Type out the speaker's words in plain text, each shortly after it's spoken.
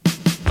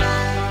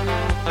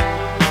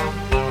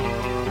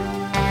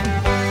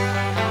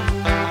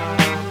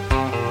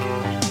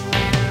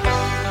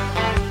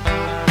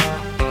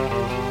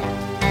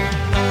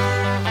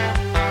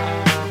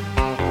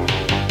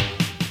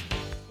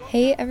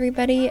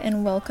everybody,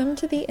 and welcome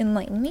to the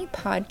Enlighten Me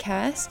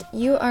podcast.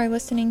 You are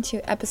listening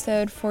to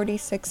episode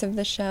 46 of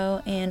the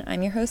show, and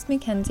I'm your host,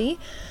 Mackenzie.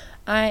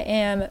 I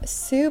am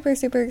super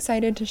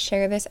excited to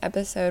share this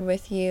episode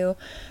with you.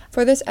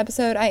 For this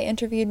episode, I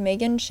interviewed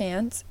Megan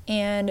Chance,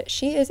 and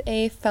she is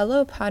a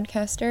fellow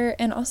podcaster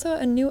and also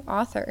a new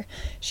author.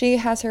 She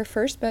has her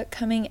first book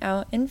coming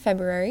out in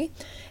February,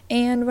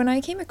 and when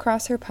I came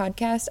across her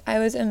podcast, I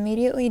was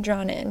immediately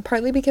drawn in,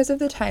 partly because of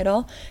the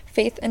title,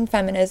 Faith and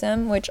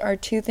Feminism, which are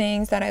two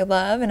things that I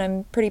love and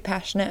I'm pretty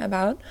passionate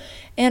about.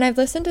 And I've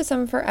listened to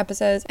some of her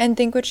episodes and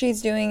think what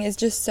she's doing is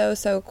just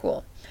so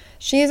cool.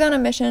 She is on a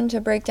mission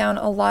to break down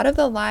a lot of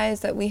the lies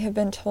that we have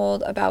been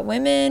told about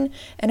women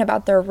and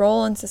about their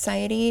role in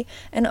society,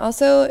 and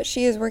also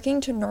she is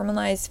working to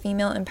normalize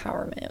female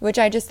empowerment, which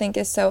I just think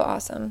is so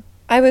awesome.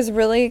 I was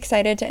really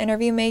excited to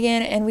interview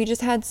Megan, and we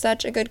just had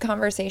such a good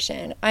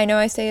conversation. I know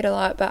I say it a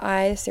lot, but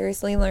I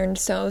seriously learned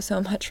so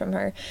much from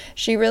her.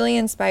 She really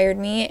inspired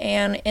me,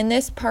 and in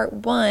this part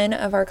one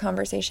of our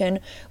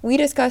conversation, we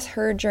discuss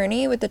her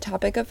journey with the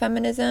topic of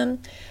feminism,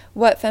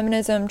 what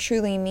feminism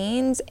truly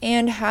means,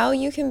 and how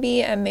you can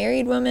be a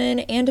married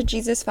woman and a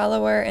Jesus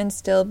follower and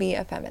still be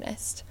a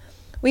feminist.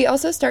 We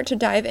also start to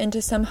dive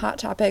into some hot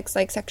topics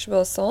like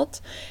sexual assault,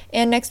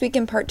 and next week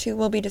in part 2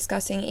 we'll be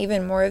discussing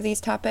even more of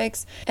these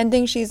topics and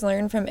things she's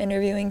learned from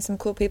interviewing some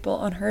cool people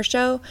on her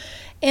show,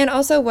 and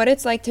also what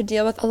it's like to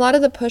deal with a lot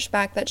of the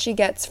pushback that she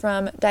gets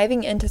from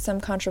diving into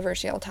some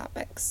controversial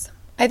topics.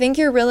 I think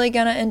you're really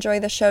going to enjoy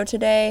the show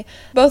today,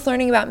 both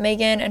learning about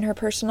Megan and her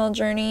personal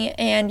journey,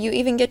 and you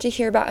even get to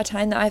hear about a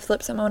time that I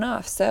flipped someone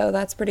off, so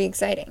that's pretty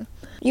exciting.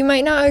 You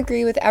might not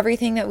agree with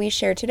everything that we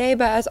share today,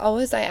 but as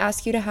always, I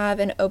ask you to have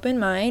an open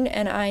mind,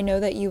 and I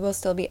know that you will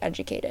still be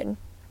educated.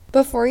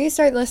 Before you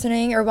start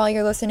listening, or while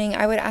you're listening,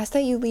 I would ask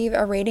that you leave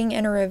a rating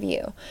and a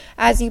review.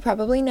 As you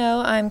probably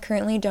know, I'm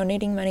currently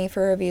donating money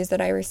for reviews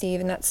that I receive,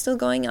 and that's still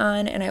going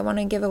on, and I want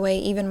to give away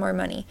even more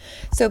money.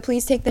 So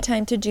please take the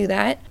time to do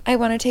that. I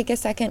want to take a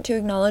second to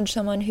acknowledge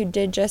someone who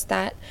did just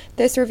that.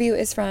 This review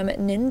is from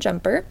Nin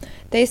Jumper.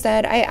 They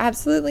said, "I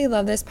absolutely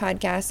love this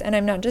podcast, and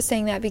I'm not just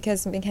saying that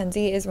because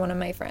Mackenzie is one of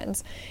my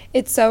friends.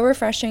 It's so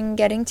refreshing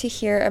getting to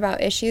hear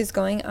about issues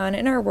going on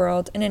in our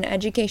world in an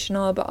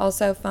educational but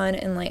also fun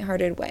and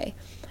lighthearted way.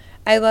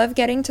 I love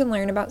getting to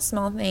learn about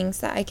small things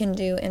that I can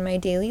do in my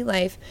daily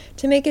life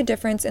to make a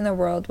difference in the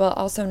world while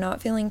also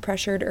not feeling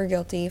pressured or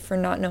guilty for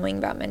not knowing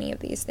about many of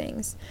these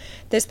things.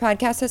 This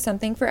podcast has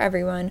something for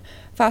everyone: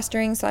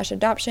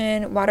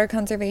 fostering/adoption, water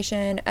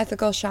conservation,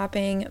 ethical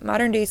shopping,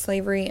 modern-day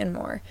slavery, and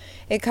more.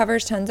 It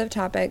covers tons of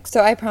topics,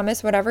 so I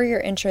promise whatever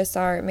your interests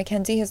are,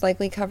 Mackenzie has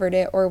likely covered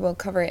it or will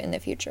cover it in the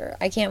future.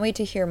 I can't wait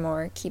to hear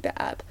more. Keep it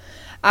up."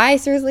 I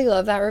seriously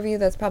love that review.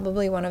 That's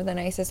probably one of the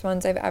nicest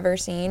ones I've ever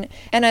seen.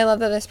 And I love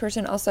that this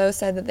person also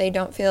said that they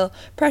don't feel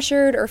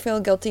pressured or feel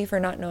guilty for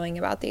not knowing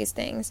about these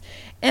things.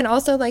 And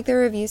also, like the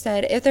review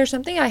said, if there's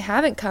something I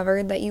haven't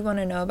covered that you want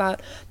to know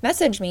about,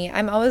 message me.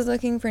 I'm always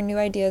looking for new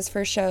ideas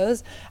for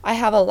shows. I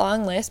have a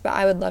long list, but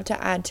I would love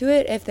to add to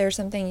it if there's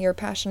something you're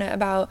passionate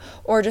about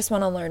or just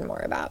want to learn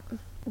more about.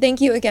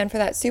 Thank you again for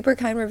that super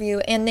kind review,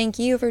 and thank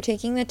you for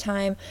taking the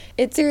time.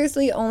 It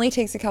seriously only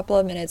takes a couple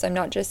of minutes. I'm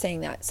not just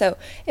saying that. So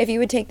if you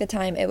would take the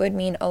time, it would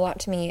mean a lot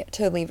to me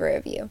to leave a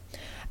review.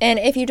 And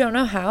if you don't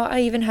know how,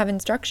 I even have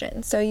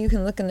instructions, so you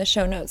can look in the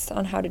show notes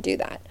on how to do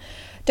that.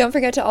 Don't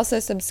forget to also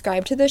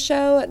subscribe to the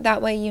show.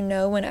 That way you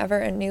know whenever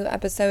a new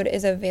episode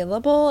is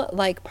available,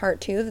 like part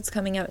 2 that's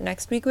coming out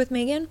next week with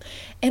Megan.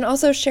 And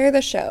also share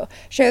the show.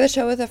 Share the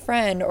show with a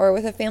friend or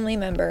with a family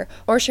member,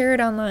 or share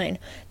it online.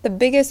 The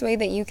biggest way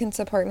that you can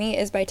support me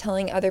is by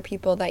telling other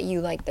people that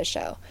you like the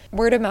show.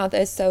 Word of mouth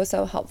is so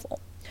helpful.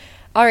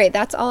 All right,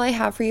 that's all I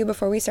have for you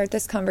before we start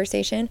this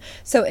conversation.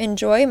 So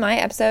enjoy my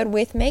episode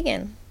with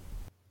Megan.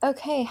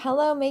 Okay,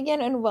 hello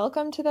Megan, and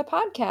welcome to the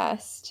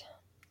podcast.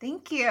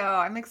 Thank you.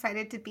 I'm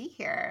excited to be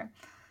here.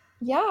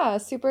 Yeah,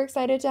 super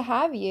excited to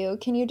have you.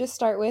 Can you just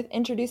start with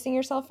introducing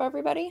yourself for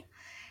everybody?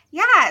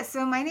 Yeah,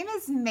 so my name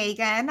is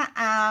Megan.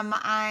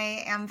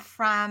 I am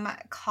from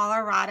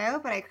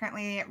Colorado, but I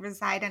currently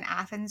reside in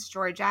Athens,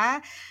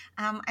 Georgia.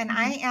 And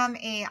I am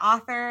a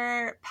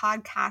author,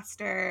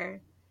 podcaster,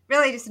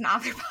 really just an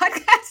author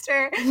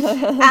podcaster.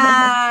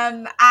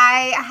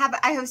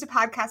 I host a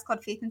podcast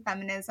called Faith and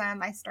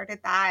Feminism. I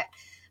started that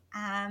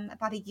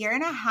about a year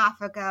and a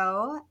half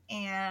ago,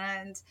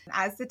 and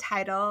as the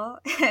title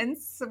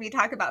hints, so we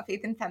talk about faith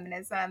and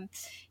feminism,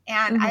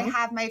 and I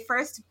have my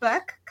first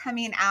book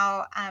coming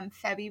out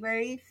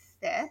February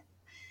 5th,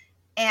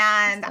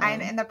 and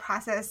I'm in the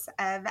process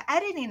of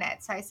editing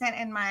it. So I sent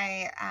in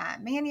my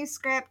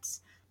manuscript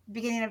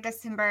beginning of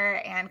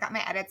December and got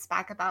my edits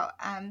back about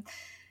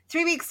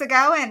 3 weeks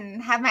ago,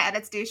 and have my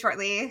edits due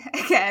shortly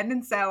again.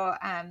 And so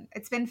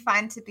it's been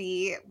fun to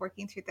be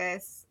working through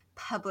this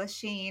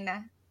publishing,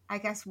 I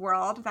guess,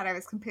 world that I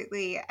was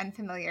completely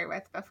unfamiliar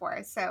with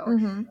before.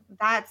 So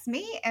that's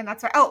me. And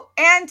that's right. Oh,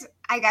 and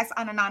I guess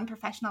on a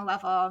non-professional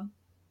level,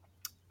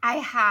 I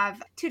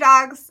have 2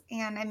 dogs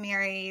and I'm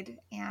married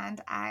and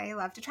I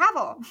love to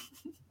travel.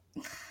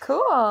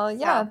 Cool.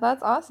 Yeah,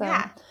 that's awesome.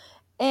 Yeah.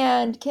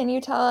 And can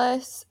you tell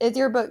us, is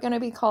your book going to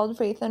be called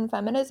Faith and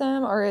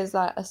Feminism, or is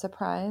that a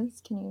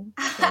surprise? Can you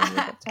share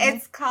your book title?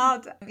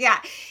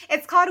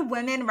 It's called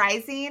Women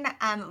Rising,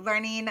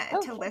 Learning to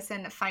Okay.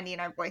 Listen, Finding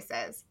Our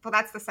Voices. Well,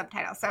 that's the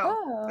subtitle. So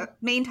the Oh,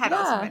 main title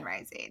is yeah, Women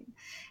Rising.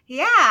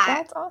 Yeah.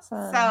 that's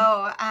awesome.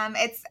 So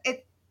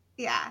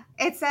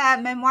it's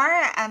a memoir.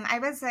 I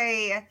was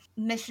a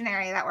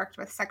missionary that worked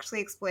with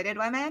sexually exploited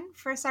women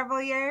for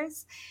several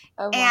years.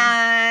 Oh, wow.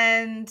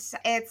 And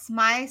it's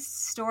my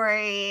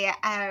story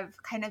of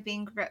kind of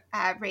being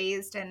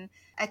raised in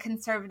a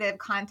conservative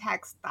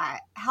context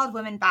that held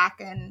women back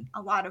in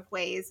a lot of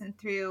ways. And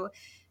through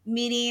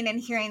meeting and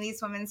hearing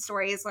these women's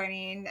stories,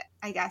 learning,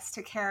 I guess,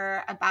 to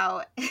care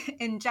about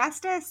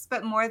injustice,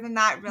 but more than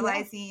that, Yeah.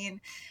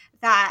 realizing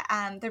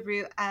that the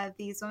root of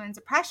these women's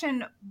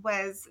oppression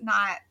was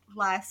not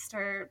lust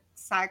or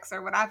sex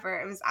or whatever,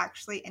 it was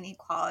actually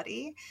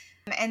inequality.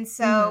 And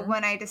so Mm-hmm.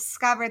 when I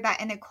discovered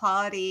that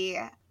inequality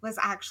was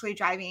actually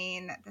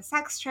driving the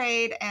sex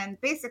trade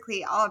and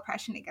basically all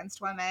oppression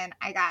against women,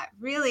 I got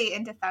really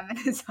into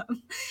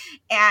feminism.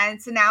 And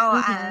so now,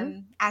 Mm-hmm.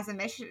 as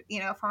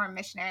a former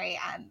missionary,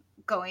 I'm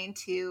going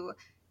to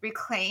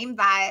reclaim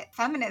that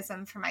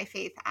feminism for my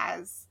faith,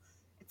 as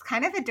it's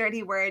kind of a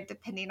dirty word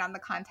depending on the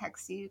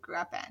context you grew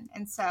up in.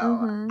 And so,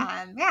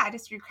 Mm-hmm.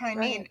 just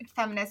reclaiming Right.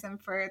 feminism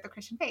for the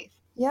Christian faith.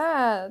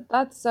 Yeah,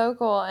 that's so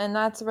cool. And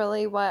that's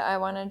really what I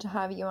wanted to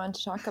have you on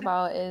to talk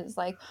about is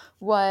like,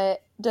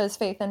 what does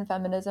faith and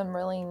feminism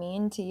really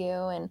mean to you?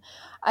 And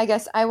I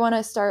guess I want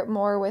to start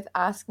more with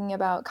asking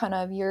about kind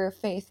of your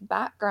faith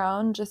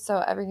background, just so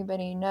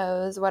everybody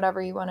knows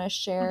whatever you want to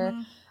share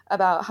Mm-hmm.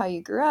 about how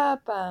you grew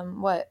up,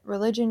 what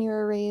religion you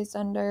were raised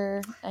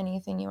under,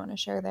 anything you want to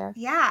share there.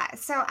 Yeah,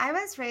 so I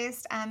was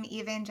raised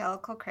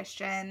evangelical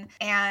Christian,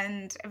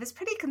 and it was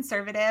pretty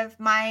conservative.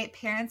 My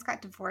parents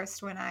got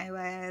divorced when I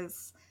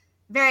was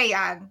very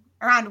young,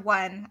 around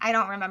one. I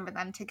don't remember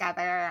them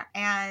together.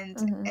 And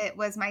Mm-hmm. it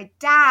was my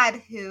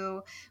dad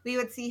who we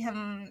would see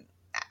him,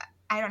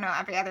 I don't know,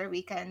 every other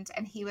weekend,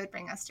 and he would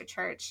bring us to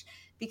church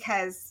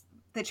because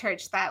the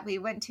church that we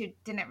went to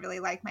didn't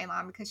really like my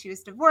mom because she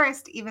was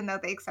divorced, even though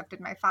they accepted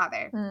my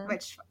father,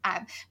 which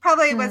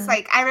probably was Mm-hmm.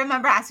 like, I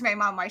remember asking my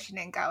mom why she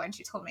didn't go, and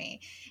she told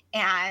me.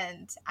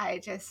 And I'm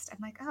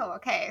like, oh,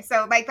 okay.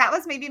 So, like, that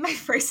was maybe my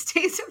first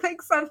taste of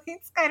like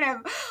something's kind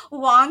of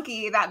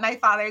wonky, that my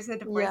father's a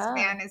divorced Yeah,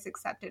 man is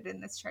accepted in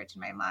this church,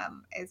 and my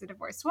mom is a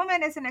divorced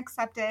woman isn't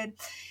accepted.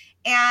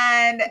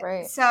 And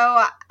right.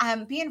 so,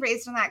 being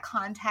raised in that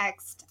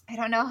context, I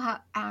don't know how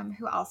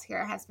who else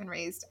here has been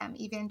raised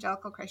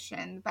evangelical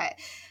Christian, but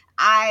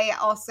I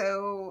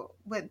also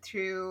went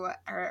through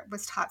or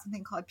was taught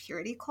something called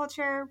purity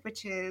culture,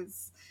 which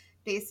is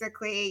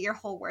basically your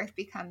whole worth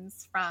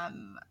becomes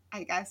from,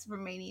 I guess,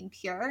 remaining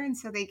pure. And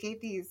so they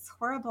gave these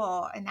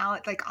horrible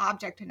like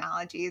object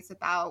analogies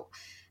about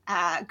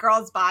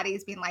girls'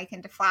 bodies being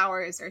likened to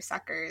flowers or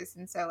suckers.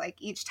 And so, like,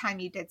 each time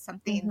you did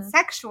something Mm-hmm.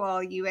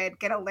 sexual, you would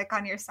get a lick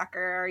on your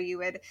sucker or you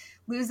would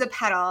lose a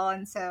petal.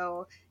 And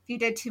so, if you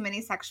did too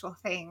many sexual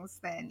things,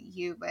 then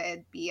you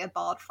would be a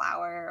balled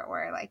flower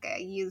or like a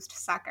used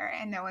sucker,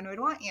 and no one would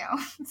want you.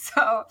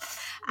 So,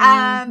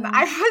 Mm-hmm.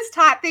 I was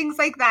taught things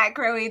like that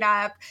growing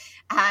up.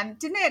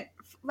 Didn't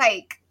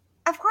like,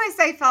 of course,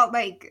 I felt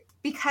like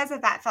because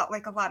of that, felt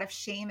like a lot of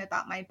shame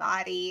about my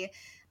body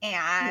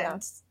Yeah.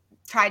 and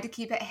tried to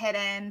keep it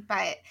hidden.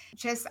 But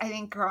just, I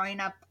think growing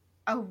up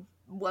a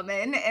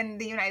woman in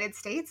the United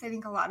States, I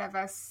think a lot of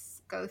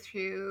us go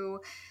through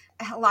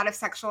a lot of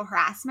sexual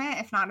harassment,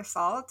 if not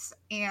assault.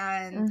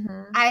 And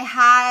Mm-hmm. I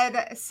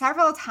had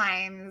several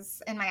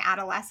times in my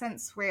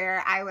adolescence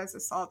where I was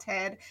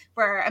assaulted,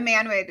 where a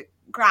man would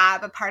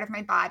grab a part of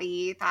my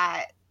body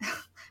that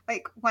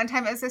like one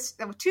time it was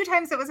two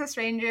times it was a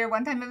stranger,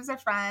 one time it was a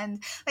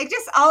friend, like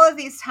just all of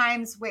these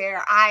times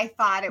where I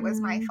thought it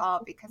was my Mm-hmm.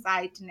 fault because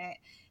I didn't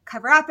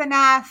cover up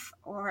enough,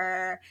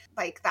 or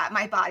like that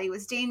my body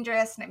was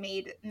dangerous and it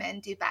made men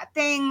do bad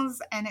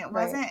things. And it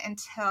Right. wasn't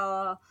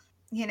until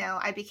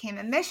I became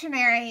a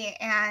missionary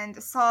and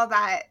saw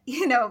that,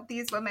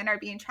 these women are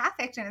being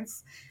trafficked, and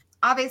it's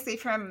obviously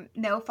from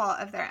no fault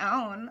of their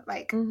own.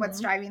 Like, what's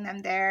Mm-hmm. driving them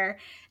there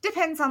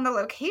depends on the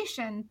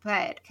location,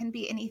 but can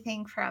be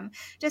anything from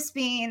just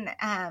being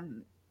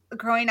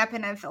growing up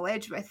in a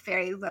village with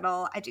very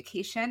little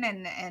education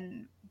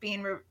and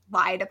being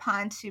relied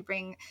upon to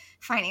bring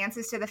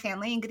finances to the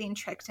family and getting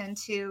tricked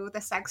into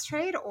the sex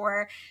trade,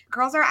 or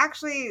girls are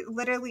actually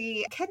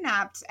literally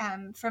kidnapped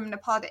from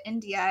Nepal to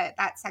India.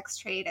 That sex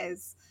trade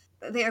is,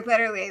 they're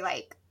literally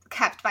like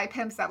kept by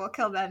pimps that will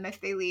kill them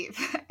if they leave.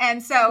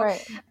 And so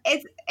Right.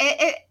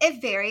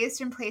 it varies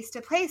from place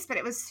to place, but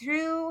it was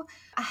through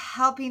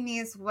helping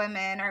these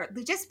women, or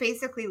just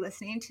basically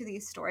listening to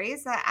these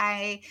stories, that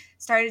I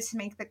started to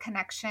make the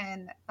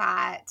connection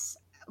that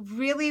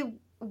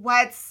really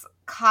what's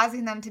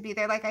causing them to be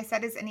there, like I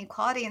said, is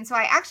inequality. And so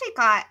I actually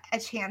got a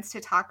chance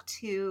to talk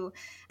to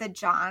the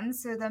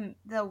Johns, so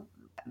the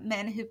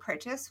men who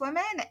purchase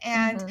women.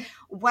 And Mm-hmm.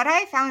 what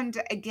I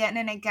found again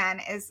and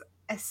again is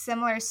a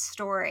similar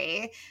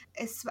story.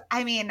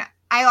 I mean,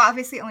 I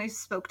obviously only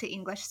spoke to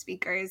English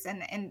speakers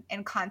and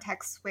in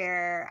contexts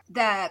where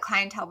the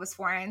clientele was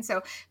foreign.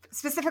 So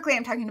specifically,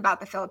 I'm talking about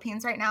the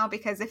Philippines right now,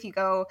 because if you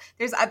go,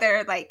 there's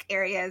other like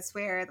areas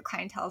where the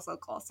clientele is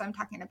local. So I'm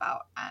talking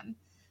about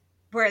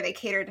where they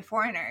cater to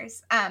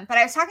foreigners. But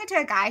I was talking to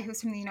a guy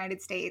who's from the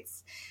United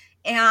States,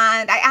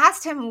 and I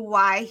asked him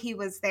why he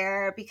was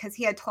there, because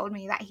he had told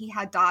me that he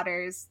had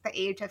daughters the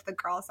age of the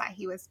girls that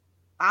he was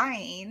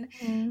buying.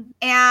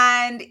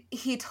 And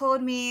he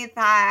told me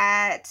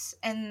that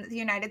in the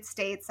United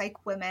States,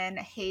 like, women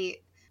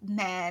hate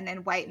men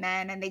and white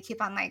men, and they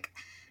keep on like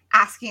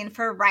asking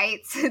for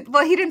rights.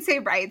 Well, he didn't say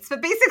rights,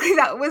 but basically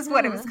that was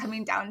what it was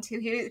coming down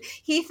to.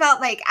 He felt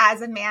like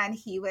as a man,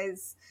 he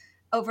was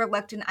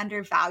overlooked and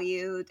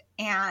undervalued,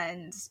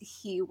 and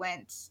he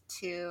went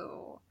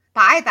to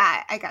buy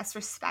that, I guess,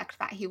 respect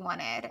that he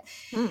wanted.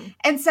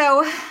 And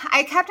so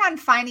I kept on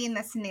finding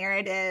this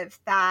narrative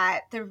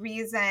that the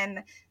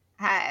reason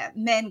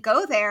men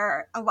go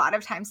there, a lot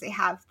of times they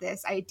have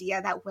this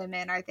idea that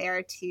women are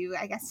there to,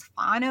 I guess,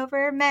 fawn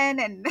over men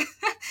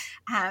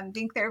and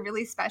think they're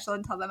really special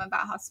and tell them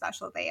about how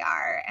special they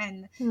are.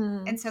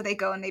 And so they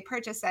go and they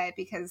purchase it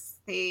because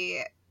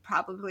they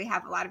probably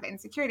have a lot of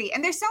insecurity.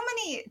 And there's so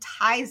many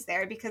ties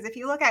there, because if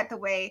you look at the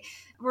way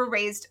we're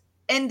raised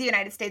in the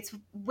United States,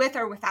 with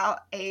or without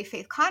a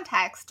faith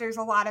context, there's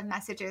a lot of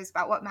messages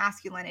about what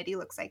masculinity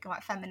looks like and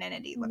what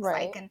femininity looks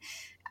like. And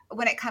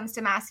when it comes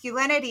to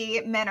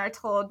masculinity, men are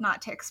told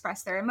not to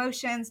express their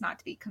emotions, not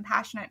to be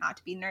compassionate, not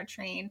to be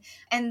nurturing.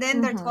 And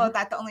then they're told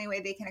that the only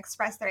way they can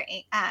express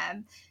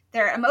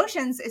their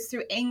emotions is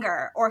through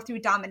anger or through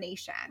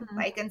domination.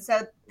 And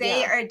so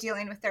they are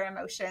dealing with their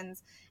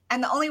emotions,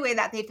 and the only way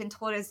that they've been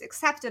told is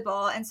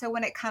acceptable. And so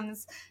when it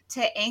comes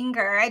to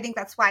anger, I think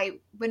that's why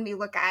when we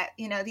look at,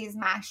 these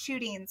mass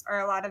shootings or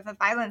a lot of the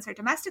violence or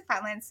domestic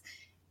violence,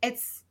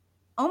 it's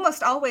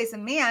almost always a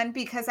man,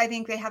 because I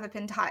think they haven't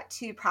been taught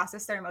to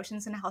process their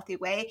emotions in a healthy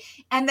way.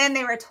 And then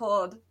they were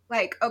told,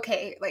 like,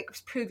 okay, like,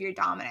 prove your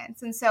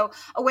dominance. And so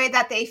a way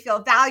that they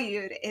feel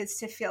valued is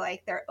to feel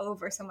like they're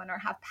over someone or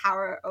have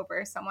power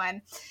over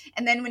someone.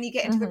 And then when you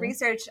get into the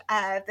research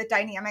of the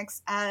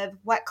dynamics of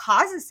what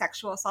causes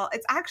sexual assault,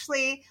 it's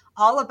actually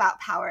all about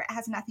power. It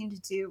has nothing to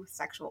do with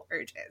sexual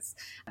urges.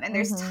 And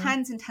there's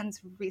tons and tons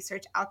of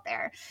research out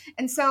there.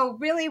 And so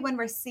really, when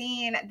we're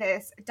seeing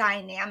this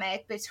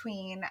dynamic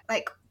between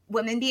like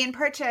women being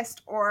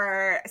purchased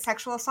or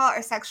sexual assault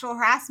or sexual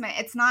harassment,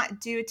 it's not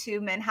due to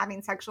men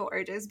having sexual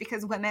urges,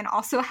 because women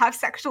also have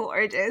sexual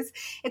urges.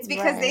 It's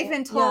because they've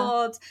been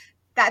told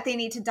that they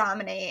need to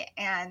dominate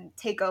and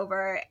take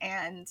over.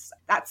 And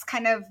that's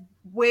kind of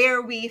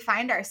where we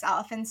find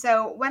ourselves. And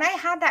so when I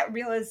had that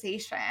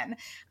realization,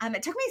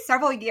 it took me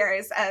several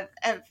years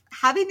of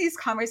having these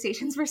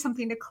conversations for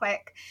something to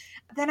click.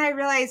 Then I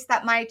realized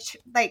that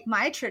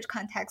my church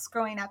context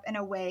growing up in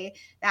a way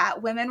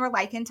that women were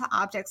likened to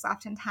objects.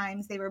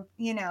 Oftentimes they were,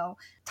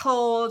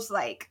 told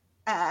like,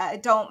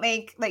 don't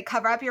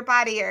cover up your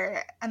body,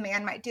 or a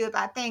man might do a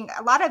bad thing.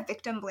 A lot of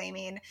victim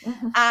blaming,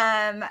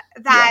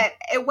 that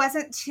it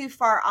wasn't too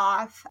far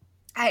off.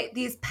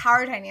 These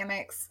power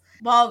dynamics,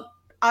 well,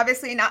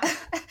 obviously not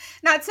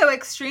so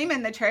extreme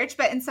in the church,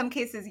 but in some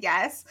cases,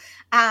 yes.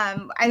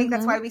 I think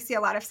that's why we see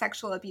a lot of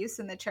sexual abuse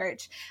in the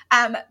church,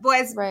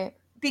 was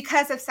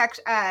because of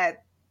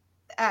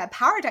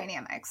power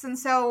dynamics. And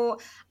so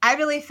I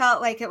really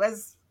felt like it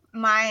was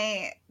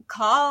my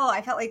call.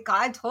 I felt like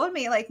God told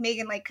me, like,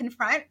 Megan, like,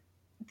 confront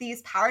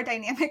these power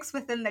dynamics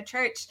within the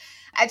church,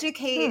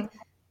 educate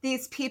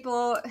these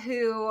people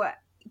who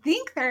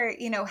think they're,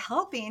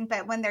 helping,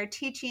 but when they're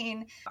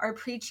teaching or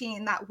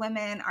preaching that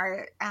women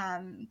are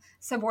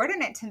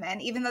subordinate to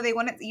men, even though they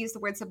wouldn't use the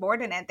word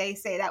subordinate, they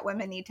say that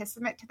women need to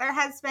submit to their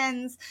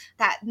husbands,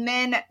 that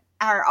men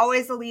are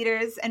always the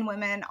leaders and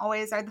women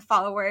always are the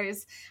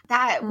followers,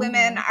 that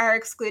women are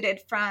excluded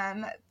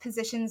from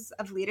positions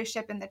of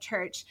leadership in the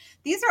church.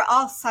 These are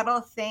all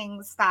subtle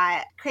things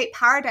that create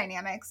power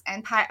dynamics,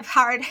 and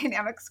power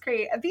dynamics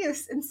create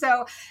abuse. And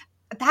so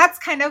that's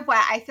kind of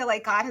what I feel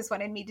like God has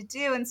wanted me to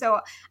do. And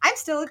so I'm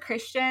still a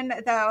Christian,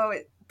 though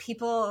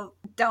people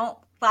don't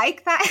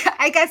like that.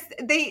 I guess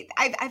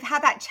I've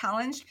had that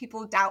challenged.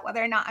 People doubt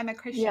whether or not I'm a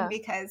Christian,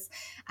 because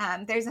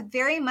there's a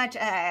very much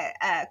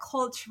a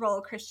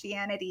cultural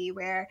Christianity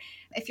where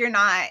if you're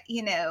not,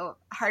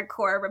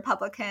 hardcore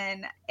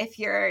Republican, if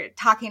you're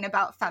talking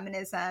about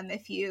feminism,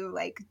 if you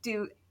like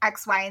do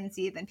X, Y, and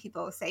Z, then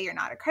people say you're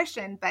not a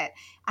Christian. But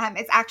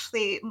it's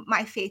actually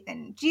my faith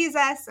in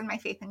Jesus and my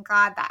faith in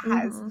God that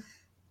has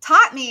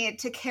taught me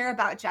to care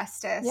about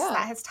justice,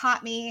 that has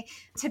taught me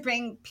to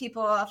bring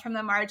people from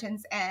the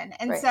margins in.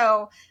 And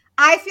so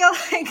I feel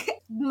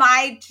like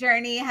my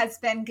journey has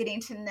been getting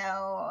to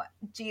know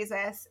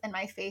Jesus and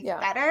my faith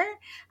better.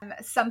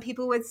 Some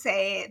people would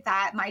say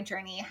that my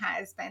journey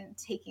has been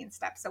taking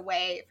steps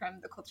away from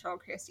the cultural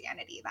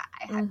Christianity that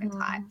I had been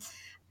taught.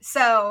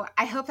 So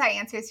I hope that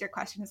answers your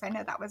question, because I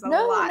know that was a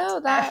No, lot no,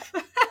 of that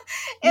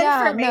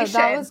yeah, no, that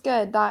information. was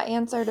good. That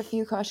answered a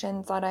few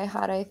questions that I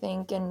had, I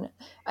think, and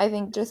I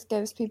think just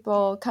gives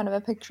people kind of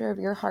a picture of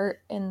your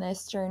heart in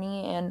this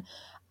journey. And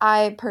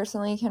I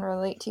personally can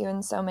relate to you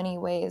in so many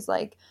ways.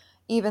 Like,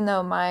 even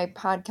though my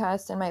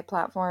podcast and my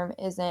platform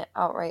isn't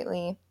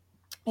outrightly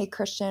a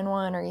Christian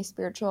one or a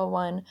spiritual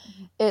one,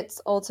 it's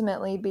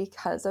ultimately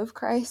because of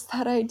Christ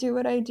that I do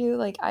what I do.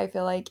 Like, I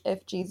feel like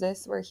if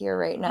Jesus were here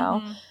right now,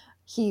 Mm-hmm.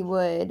 he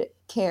would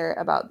care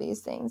about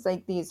these things.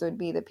 Like, these would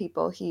be the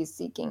people he's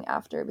seeking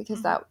after, because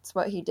Mm-hmm. that's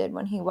what he did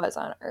when he was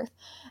on earth.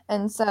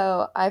 And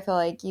so I feel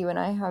like you and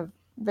I have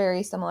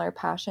very similar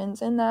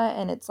passions in that.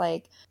 And it's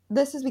like,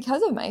 this is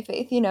because of my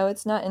faith,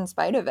 it's not in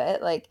spite of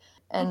it. Like,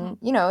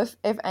 Mm-hmm. and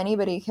if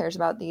anybody cares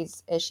about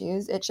these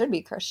issues, it should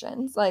be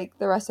Christians. Like,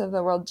 the rest of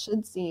the world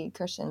should see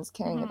Christians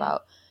caring Mm-hmm.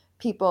 about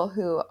people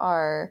who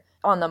are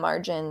on the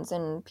margins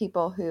and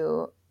people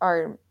who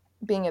are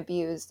being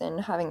abused and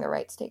having their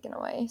rights taken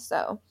away.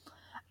 So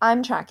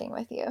I'm tracking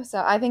with you.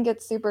 So I think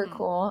it's super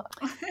cool.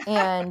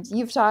 And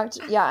you've talked,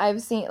 yeah,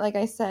 I've seen, like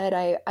I said,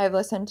 I've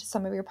listened to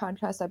some of your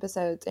podcast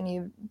episodes, and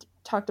you've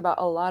talked about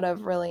a lot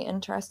of really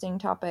interesting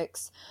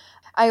topics.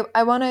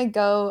 I want to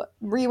go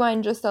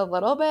rewind just a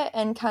little bit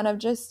and kind of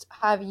just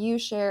have you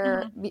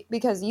share, Mm-hmm.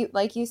 because you,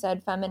 like you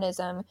said,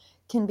 feminism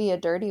can be a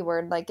dirty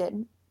word. Like, it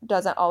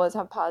doesn't always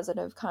have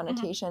positive Mm-hmm.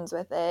 connotations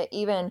with it.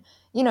 Even,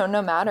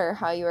 no matter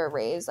how you were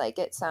raised, like,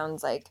 it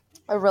sounds like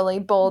a really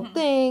bold Mm-hmm.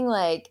 thing.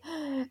 Like,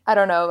 I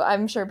don't know.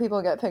 I'm sure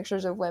people get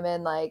pictures of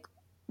women like,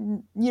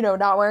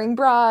 not wearing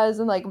bras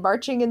and like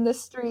marching in the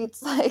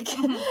streets, like,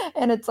 Mm-hmm.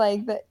 and it's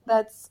like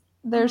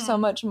there's so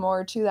Mm-hmm. much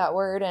more to that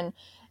word, and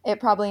it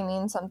probably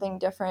means something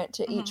different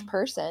to each Mm-hmm.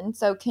 person.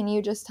 So can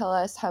you just tell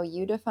us how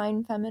you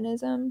define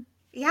feminism?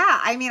 Yeah,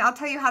 I mean, I'll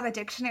tell you how the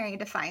dictionary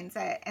defines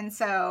it. And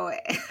so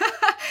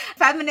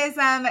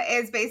feminism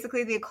is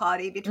basically the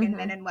equality between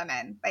men Mm-hmm. and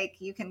women. Like,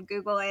 you can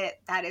Google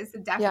it, that is the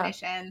Yeah.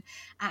 definition.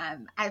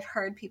 I've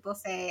heard people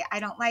say, I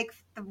don't like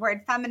the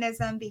word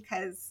feminism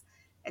because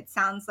it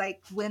sounds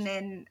like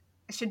women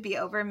should be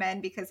over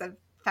men because of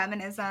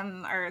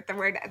feminism, or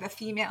the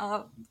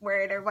female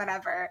word or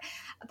whatever.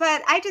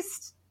 But I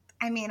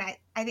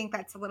think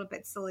that's a little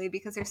bit silly,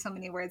 because there's so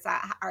many words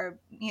that are,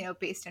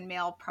 based in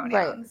male Right.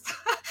 pronouns.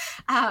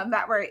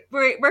 That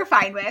we're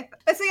fine with.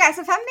 But so yeah,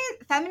 so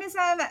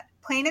feminism,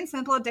 plain and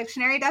simple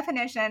dictionary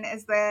definition,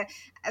 is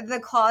the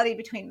quality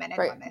between men and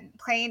Right. women,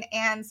 plain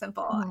and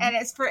simple. Mm-hmm. And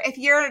it's for, if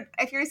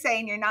you're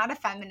saying you're not a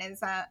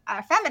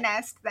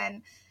feminist,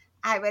 then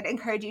I would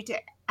encourage you to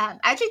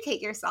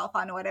educate yourself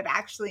on what it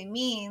actually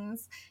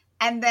means,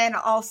 and then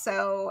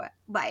also,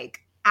 like,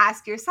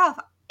 ask yourself,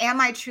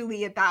 am I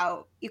truly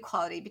about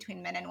equality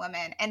between men and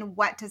women, and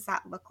what does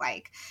that look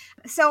like?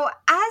 So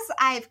as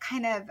I've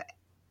kind of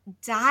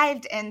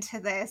dived into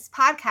this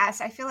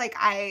podcast, I feel like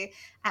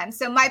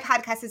so my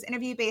podcast is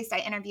interview based. I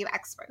interview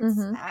experts,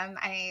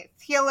 Mm-hmm.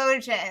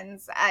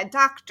 theologians,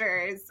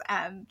 doctors,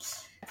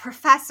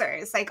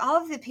 professors, like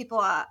all of the people,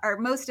 or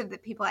most of the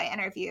people I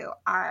interview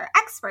are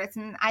experts.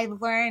 And I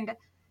learned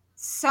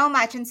so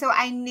much. And so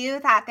I knew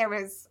that there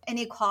was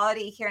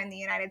inequality here in the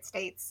United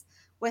States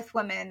with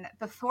women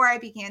before I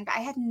began, but I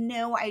had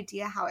no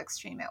idea how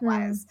extreme it Mm.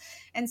 was.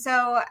 And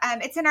so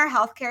it's in our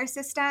healthcare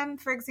system.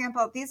 For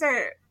example, these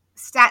are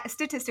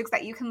statistics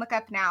that you can look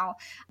up now,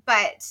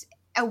 but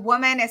a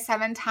woman is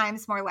 7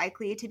 times more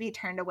likely to be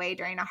turned away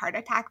during a heart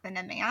attack than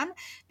a man,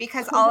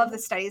 because all of the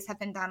studies have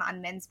been done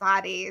on men's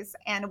bodies,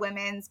 and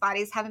women's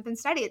bodies haven't been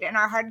studied. And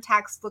our heart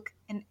attacks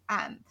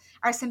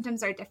our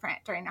symptoms are different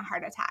during a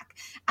heart attack.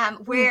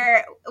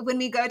 Where when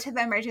we go to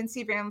the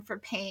emergency room for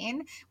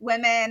pain,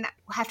 women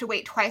have to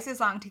wait twice as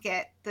long to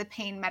get the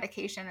pain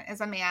medication as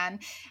a man.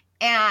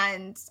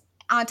 And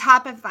on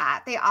top of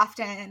that, they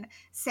often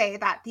say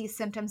that these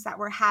symptoms that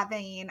we're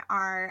having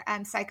are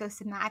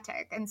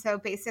psychosomatic. And so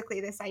basically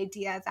this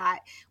idea that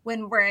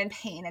when we're in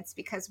pain, it's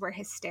because we're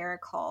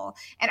hysterical.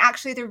 And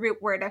actually the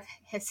root word of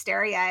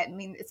hysteria,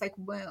 it's like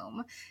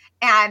womb.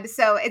 And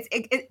so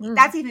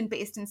that's even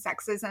based in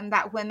sexism,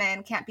 that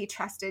women can't be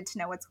trusted to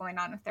know what's going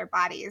on with their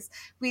bodies.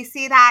 We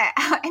see that.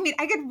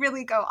 I could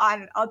really go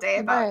on all day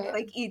about Right.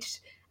 like each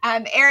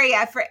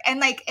area and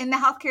like in the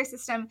healthcare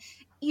system.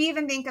 You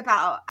even think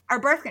about our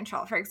birth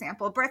control, for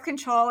example. Birth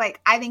control, like,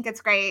 I think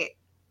it's great.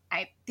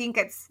 I think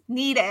it's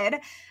needed.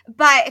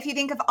 But if you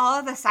think of all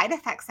of the side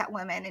effects that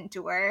women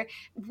endure,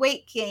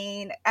 weight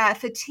gain,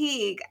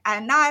 fatigue,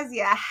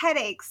 nausea,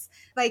 headaches,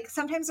 like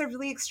sometimes they're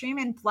really extreme,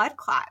 in blood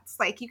clots.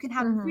 Like, you can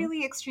have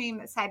really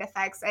extreme side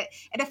effects.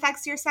 It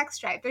affects your sex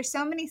drive. There's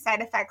so many side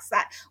effects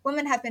that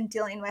women have been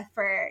dealing with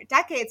for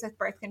decades with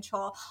birth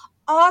control.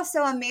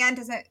 Also, a man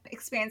doesn't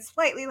experience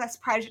slightly less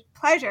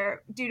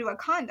pleasure due to a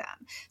condom.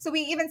 So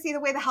we even see the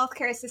way the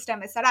healthcare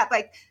system is set up.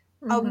 Like,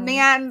 a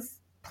man's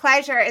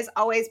pleasure is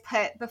always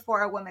put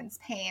before a woman's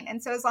pain.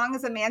 And so as long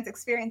as a man's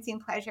experiencing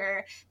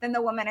pleasure, then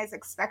the woman is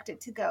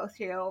expected to go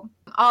through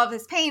all of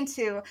this pain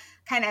to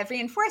kind of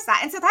reinforce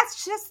that. And so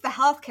that's just the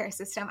healthcare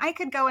system. I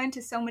could go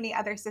into so many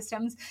other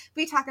systems.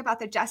 We talk about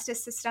the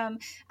justice system.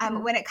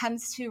 When it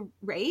comes to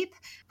rape,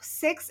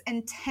 6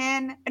 in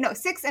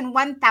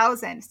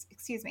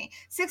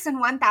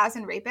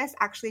 1,000 rapists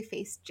actually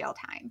face jail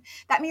time.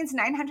 That means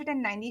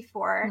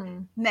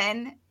 994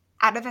 men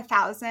out of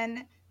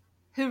 1,000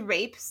 who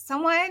rape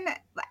someone,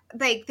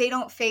 like they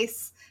don't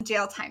face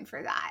jail time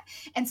for that.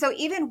 And so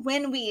even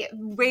when we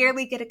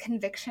rarely get a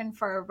conviction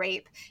for a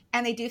rape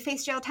and they do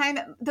face jail time,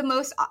 the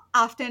most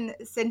often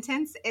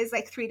sentence is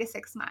like 3 to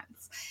 6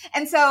 months.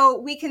 And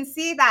so we can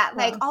see that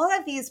like all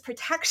of these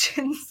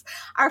protections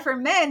are for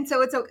men.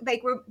 So it's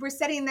like we're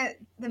setting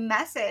the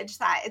message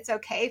that it's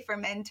okay for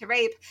men to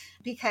rape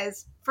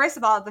because first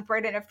of all, the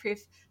burden of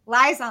proof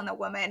lies on the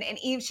woman and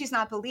she's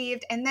not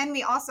believed. And then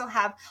we also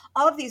have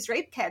all of these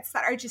rape kits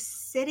that are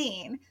just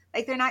sitting,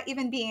 like they're not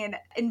even being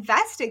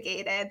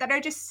investigated, that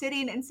are just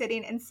sitting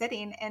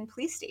in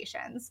police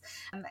stations.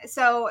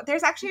 So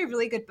there's actually a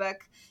really good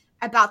book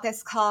about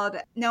this called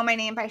Know My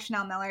Name by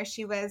Chanel Miller.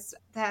 She was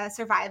the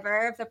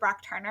survivor of the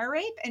Brock Turner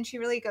rape, and she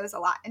really goes a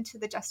lot into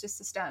the justice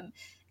system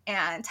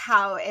and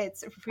how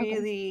it's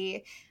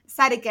really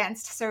set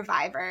against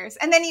survivors.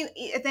 And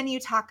then you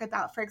talk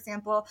about, for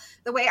example,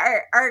 the way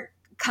our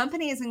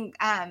companies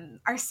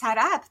are set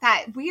up,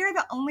 that we are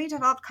the only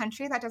developed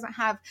country that doesn't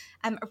have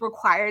a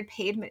required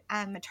paid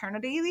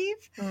maternity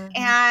leave.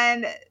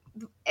 And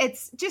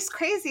it's just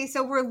crazy.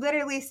 So we're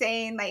literally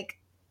saying like,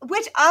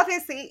 which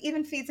obviously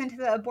even feeds into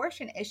the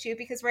abortion issue,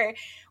 because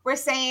we're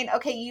saying,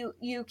 okay,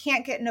 you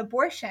can't get an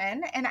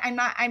abortion. And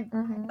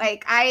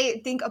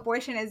I think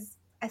abortion is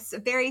a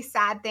very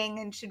sad thing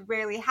and should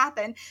rarely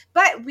happen.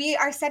 But we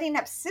are setting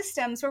up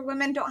systems where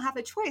women don't have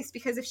a choice,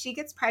 because if she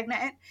gets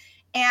pregnant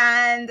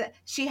and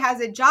she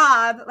has a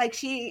job, like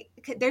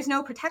there's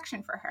no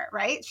protection for her,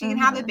 right? She can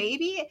have a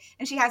baby,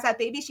 and she has that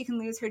baby, she can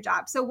lose her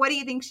job. So what do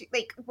you think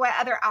what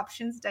other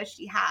options does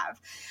she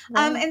have?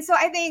 And so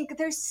I think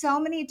there's so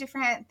many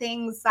different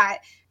things that,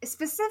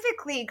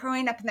 specifically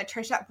growing up in the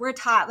church, that we're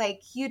taught,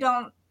 like, you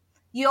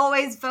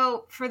always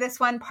vote for this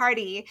one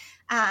party.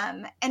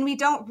 And we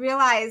don't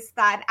realize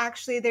that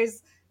actually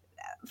there's,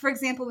 for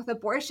example, with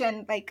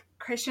abortion, like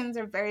Christians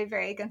are very,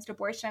 very against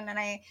abortion. And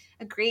I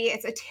agree,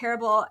 it's a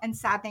terrible and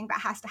sad thing that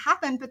has to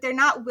happen, but they're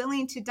not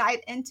willing to dive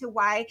into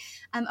why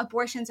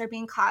abortions are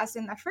being caused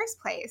in the first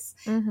place.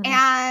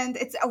 And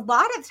it's a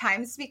lot of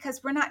times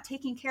because we're not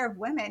taking care of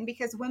women,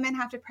 because women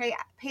have to pay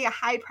a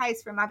high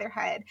price for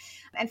motherhood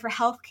and for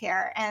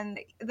healthcare. And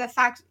the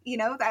fact,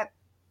 that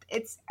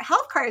it's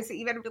health cards are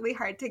even really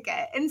hard to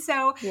get. And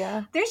so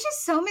there's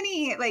just so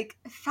many like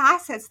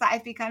facets that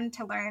I've begun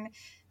to learn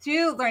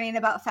through learning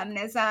about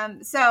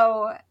feminism.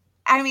 So,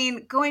 I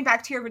mean, going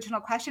back to your original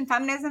question,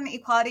 feminism,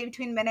 equality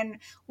between men and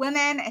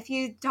women. If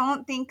you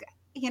don't think,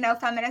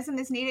 feminism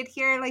is needed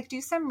here, like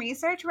do some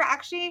research. We're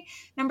actually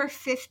number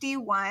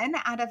 51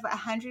 out of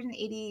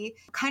 180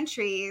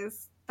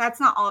 countries. That's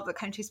not all of the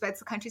countries, but it's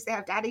the countries they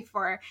have data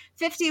for,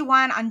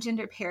 51 on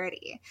gender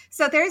parity.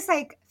 So there's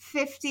like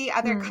 50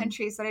 other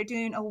countries that are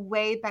doing a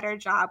way better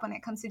job when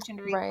it comes to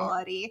gender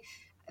equality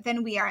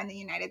than we are in the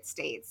United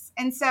States.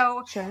 And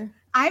so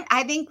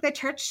I think the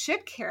church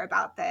should care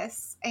about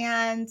this.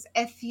 And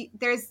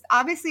there's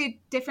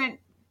obviously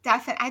different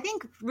I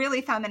think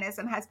really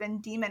feminism has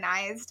been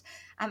demonized.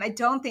 I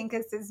don't think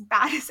it's as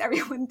bad as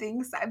everyone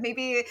thinks.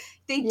 Maybe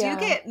they do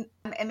get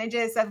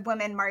images of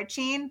women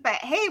marching, but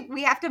hey,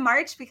 we have to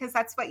march because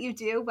that's what you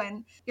do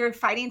when you're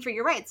fighting for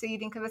your rights. So you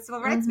think of the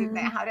civil rights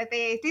movement. How did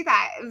they do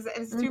that? It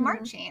was through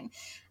marching.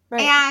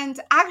 And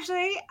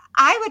actually,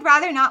 I would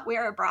rather not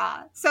wear a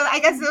bra. So I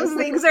guess those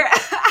things are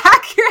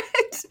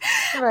accurate.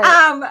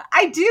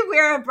 I do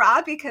wear a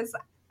bra because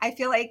I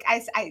feel like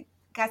I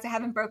guess I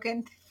haven't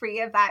broken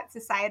free of that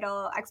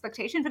societal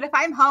expectation. But if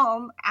I'm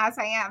home, as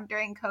I am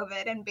during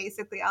COVID and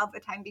basically all the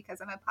time because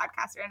I'm a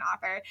podcaster and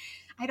author,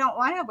 I don't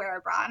want to wear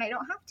a bra, and I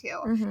don't have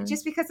to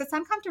just because it's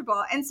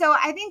uncomfortable. And so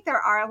I think there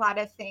are a lot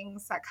of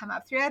things that come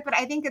up through it, but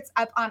I think it's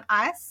up on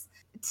us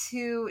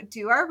to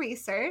do our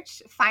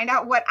research, find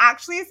out what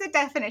actually is the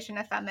definition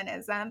of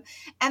feminism,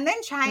 and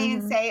then try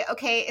and say,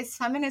 okay, is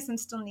feminism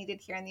still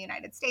needed here in the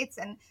United States?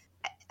 And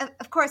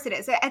of course it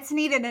is. It's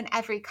needed in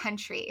every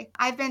country.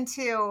 I've been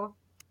to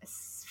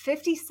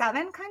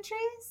 57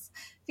 countries.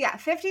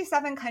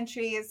 57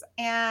 countries.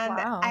 And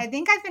I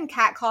think I've been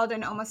catcalled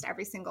in almost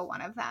every single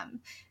one of them.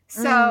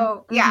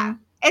 So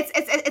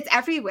it's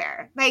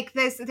everywhere. Like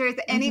there's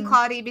the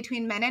inequality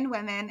between men and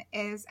women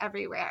is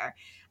everywhere.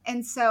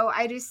 And so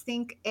I just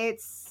think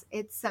it's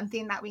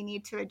something that we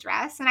need to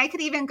address. And I could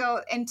even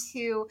go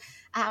into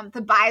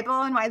the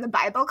Bible and why the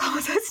Bible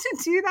calls us to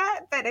do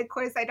that. But of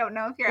course, I don't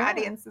know if your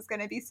audience is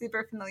going to be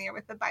super familiar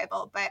with the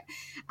Bible. But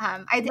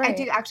I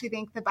do actually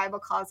think the Bible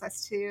calls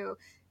us to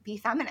be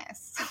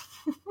feminists.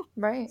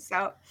 Right.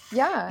 So,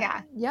 Yeah.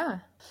 yeah. Yeah.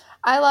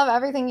 I love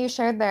everything you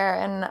shared there.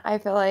 And I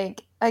feel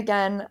like,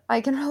 again,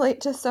 I can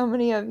relate to so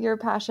many of your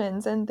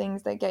passions and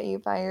things that get you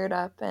fired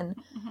up. And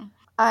Mhm.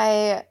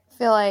 I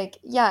feel like,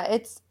 yeah,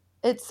 it's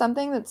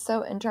something that's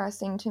so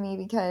interesting to me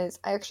because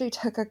I actually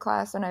took a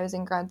class when I was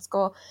in grad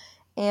school,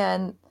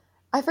 and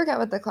I forget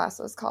what the class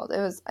was called. It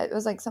was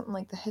like something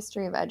like the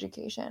history of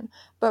education.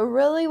 But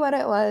really what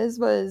it was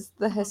the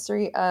Mhm.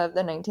 history of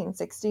the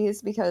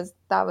 1960s, because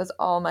that was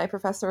all my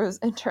professor was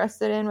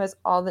interested in, was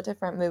all the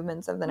different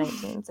movements of the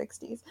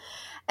 1960s.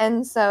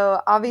 And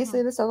so obviously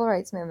Mhm. the civil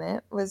rights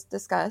movement was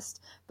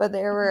discussed, but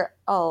there Mhm. were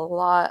a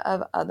lot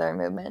of other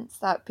movements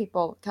that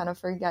people kind of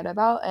forget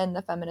about, and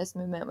the feminist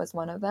movement was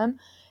one of them.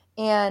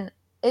 And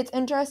it's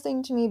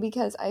interesting to me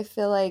because I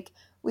feel like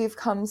we've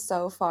come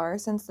so far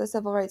since the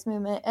civil rights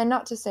movement, and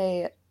not to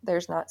say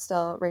there's not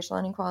still racial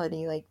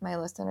inequality. Like, my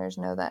listeners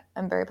know that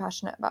I'm very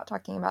passionate about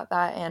talking about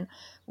that, and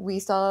we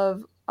still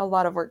have a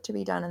lot of work to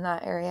be done in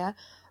that area.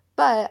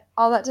 But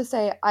all that to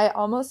say, I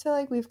almost feel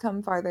like we've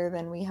come farther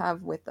than we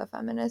have with the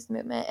feminist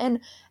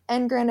movement.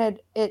 And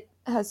granted, it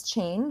has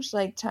changed,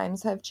 like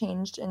times have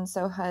changed, and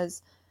so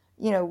has,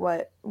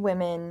 what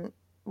women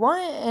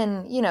want.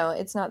 And,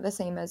 it's not the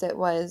same as it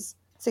was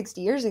 60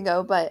 years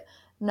ago, but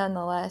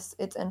nonetheless,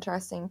 it's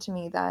interesting to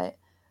me that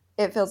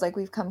it feels like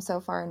we've come so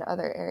far in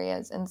other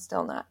areas and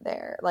still not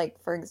there. Like,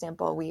 for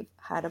example, we've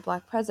had a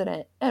black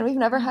president and we've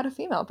never Mhm. had a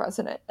female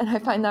president, and I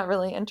find Mhm. that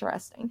really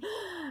interesting.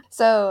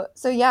 So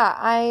yeah,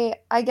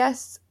 I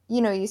guess,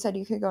 you said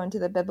you could go into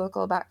the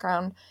biblical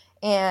background,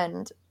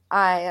 and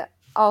I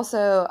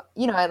also,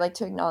 I'd like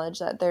to acknowledge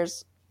that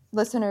there's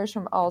listeners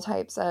from all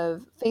types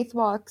of faith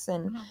walks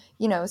and,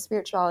 Mhm.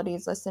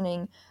 spiritualities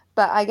listening.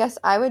 But I guess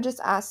I would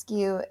just ask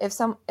you, if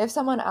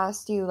someone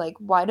asked you, like,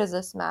 why does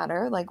this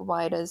matter? Like,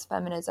 why does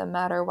feminism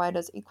matter? Why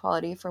does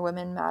equality for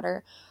women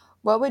matter?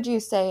 What would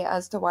you say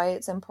as to why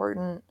it's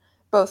important,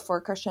 both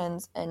for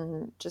Christians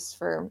and just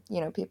for,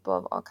 people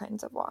of all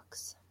kinds of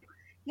walks?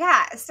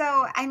 Yeah.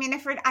 So, I mean,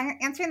 if we're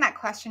answering that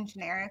question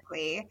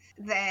generically,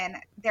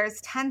 then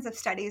there's tons of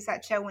studies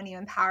that show when you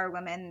empower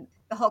women,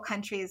 the whole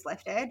country is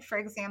lifted. For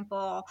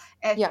example,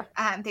 if Yeah.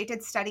 they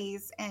did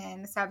studies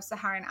in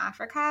sub-Saharan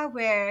Africa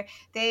where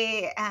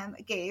they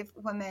gave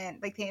women,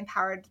 like they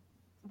empowered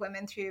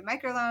women through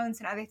microloans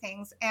and other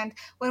things. And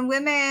when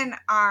women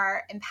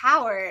are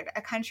empowered,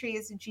 a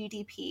country's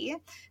GDP,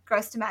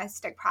 gross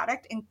domestic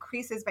product,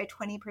 increases by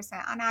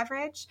 20% on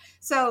average.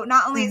 So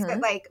not only is it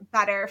Mhm. like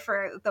better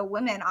for the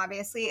women,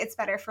 obviously, it's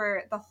better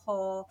for the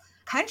whole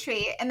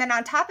country. And then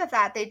on top of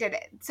that, they did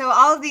it. So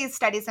all of these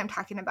studies I'm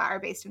talking about are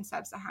based in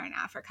sub-Saharan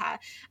Africa.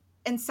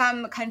 In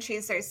some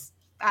countries, there's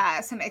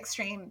some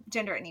extreme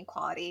gender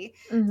inequality.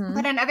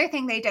 But Mhm. another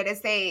thing they did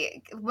is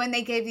when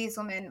they gave these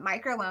women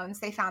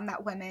microloans, they found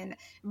that women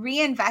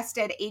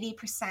reinvested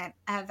 80%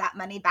 of that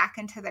money back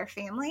into their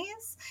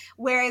families,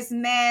 whereas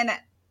men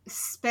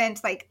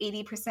spent like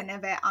 80%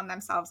 of it on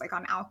themselves, like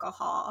on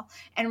alcohol,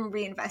 and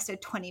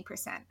reinvested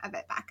 20% of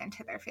it back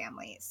into their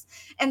families.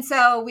 And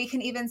so we can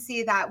even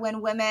see that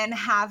when women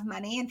have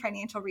money and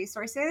financial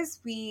resources,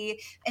 we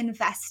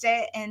invest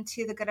it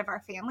into the good of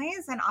our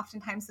families and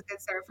oftentimes the good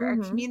of our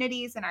Mhm.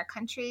 communities and our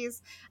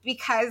countries,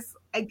 because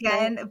Right.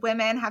 again,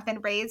 women have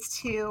been raised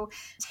to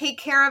take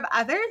care of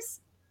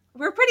others.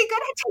 We're pretty good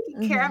at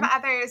taking care of Mhm.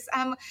 others.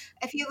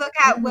 If you look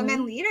at women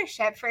Mhm.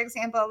 leadership, for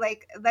example,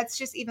 like let's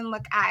just even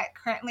look at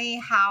currently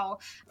how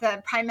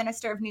the Prime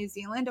Minister of New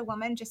Zealand, a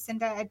woman,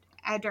 Jacinda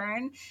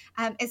Ardern,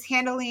 is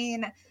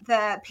handling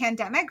the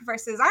pandemic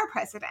versus our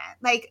president.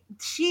 Like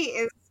she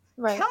is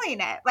Right. killing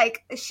it.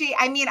 Like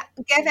I mean,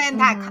 given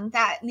Mhm.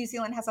 that New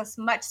Zealand has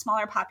a much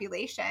smaller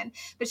population,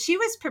 but she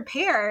was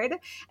prepared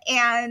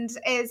and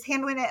is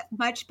handling it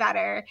much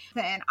better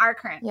than our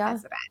current Yeah.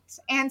 president.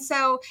 And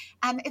so,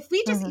 if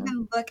we just Mhm.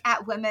 even look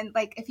at women,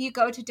 like if you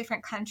go to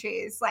different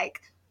countries, like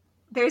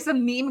there's a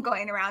meme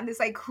going around is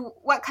like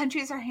what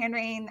countries are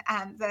handling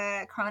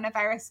the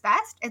coronavirus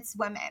best. It's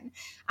women,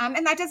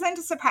 and that doesn't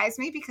surprise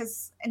me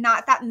because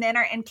not that men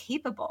are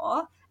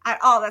incapable at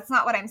all. That's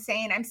not what I'm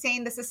saying. I'm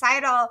saying the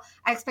societal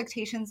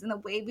expectations and the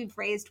way we've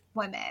raised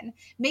women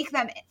make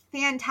them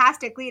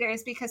fantastic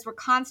leaders because we're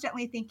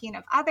constantly thinking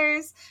of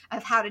others,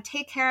 of how to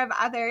take care of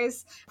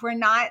others. We're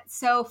not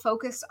so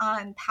focused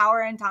on power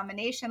and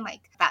domination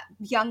like that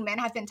young men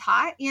have been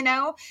taught,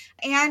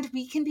 and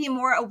we can be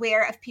more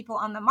aware of people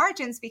on the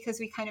margins because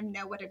we kind of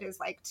know what it is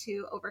like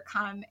to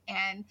overcome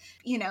and,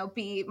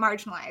 be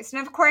marginalized.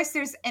 And of course,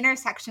 there's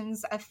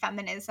intersections of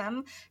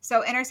feminism.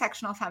 So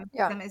intersectional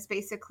Yeah. feminism is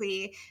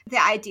basically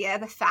the idea,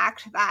 the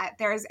fact that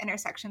there's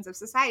intersections of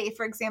society.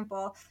 For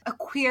example, a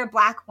queer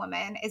Black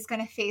woman is going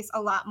to face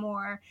a lot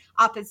more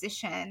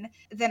opposition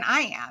than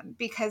I am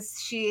because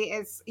she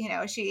is,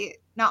 she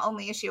not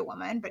only is she a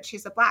woman, but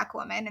she's a Black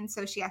woman. And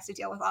so she has to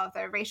deal with all of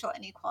the racial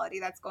inequality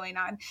that's going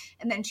on.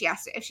 And then she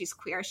has to, if she's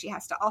queer, she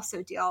has to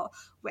also deal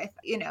with,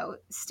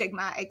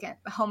 stigma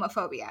against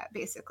homophobia,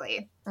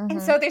 basically.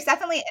 And so there's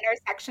definitely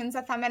intersections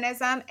of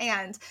feminism.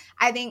 And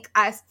I think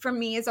for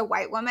me as a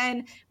white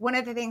woman, one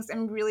of the things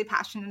I'm really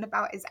passionate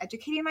about is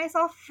educating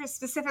myself.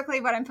 Specifically,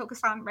 what I'm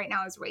focused on right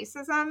now is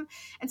racism.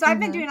 And so I've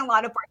been doing a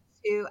lot of work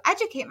to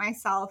educate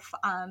myself.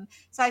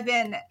 So I've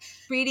been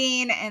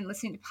reading and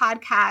listening to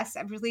podcasts.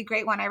 A really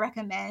great one I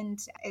recommend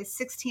is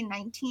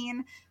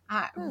 1619.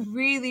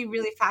 Really,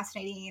 really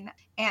fascinating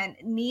and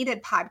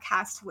needed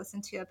podcast to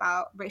listen to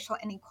about racial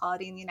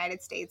inequality in the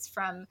United States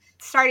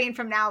starting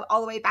from now all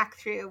the way back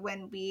through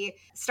when we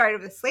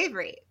started with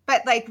slavery.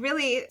 But like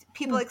really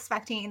people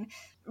expecting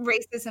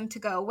racism to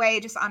go away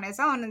just on its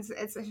own is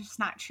just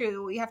not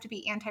true. We have to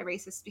be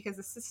anti-racist because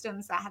the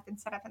systems that have been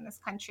set up in this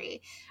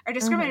country are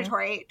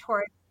discriminatory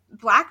towards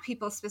Black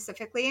people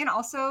specifically and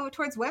also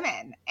towards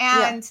women.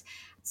 And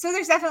so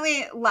there's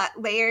definitely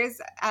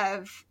layers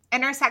of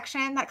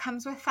intersection that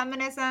comes with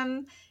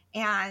feminism.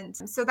 And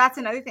so that's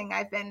another thing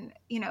I've been,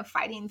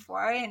 fighting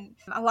for. And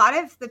a lot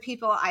of the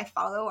people I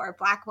follow are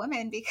Black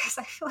women because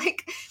I feel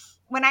like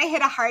when I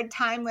hit a hard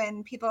time,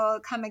 when people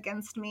come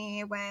against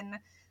me, when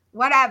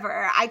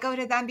whatever, I go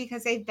to them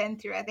because they've been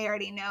through it. They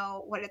already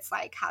know what it's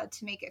like, how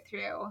to make it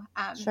through.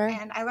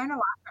 And I learn a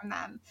lot from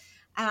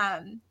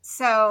them.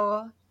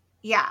 So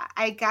yeah,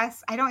 I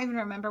guess I don't even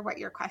remember what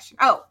your question.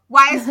 Oh,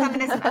 why is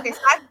feminism? Okay, so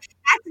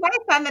that's why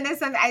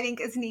feminism I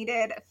think is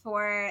needed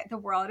for the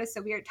world. Is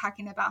so we are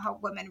talking about how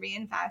women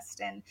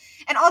reinvest and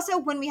also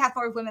when we have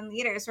more women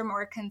leaders or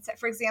more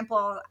for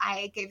example,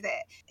 I gave the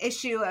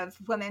issue of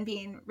women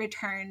being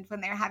returned when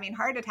they're having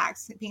heart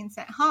attacks being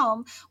sent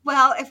home.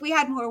 Well, if we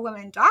had more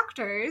women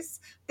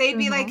doctors, they'd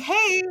be like,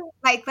 hey,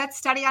 like let's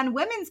study on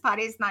women's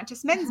bodies, not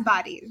just men's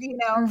bodies,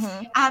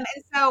 and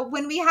so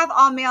when we have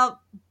all male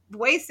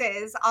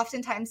voices,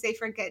 oftentimes they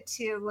forget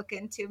to look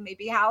into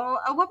maybe how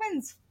a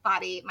woman's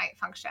body might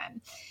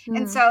function.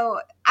 And so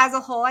as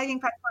a whole, I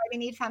think that's why we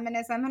need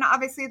feminism. And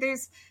obviously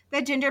there's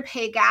the gender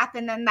pay gap,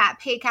 and then that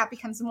pay gap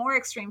becomes more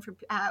extreme for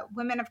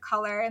women of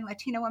color and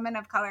Latino women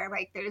of color.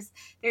 Like there's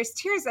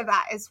tiers of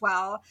that as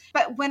well.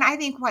 But when I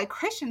think why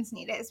Christians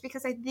need it is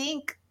because I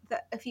think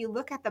that if you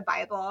look at the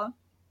Bible,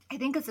 I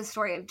think it's a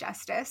story of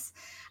justice.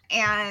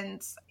 And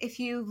if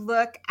you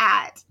look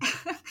at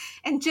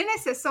and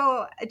Genesis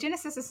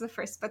is the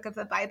first book of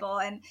the Bible,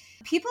 and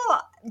people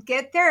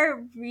get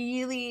their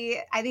really,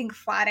 I think,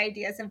 flawed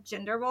ideas of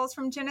gender roles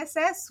from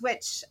Genesis,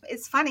 which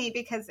is funny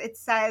because it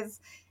says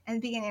in the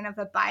beginning of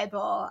the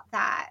Bible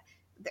that,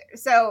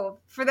 so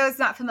for those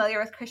not familiar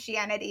with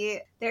Christianity,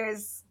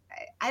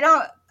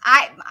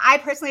 I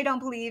personally don't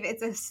believe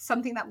it's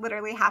something that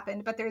literally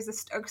happened, but there's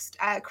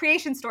a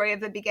creation story of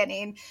the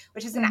beginning,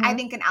 which is I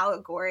think an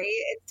allegory.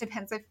 It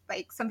depends if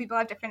like some people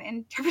have different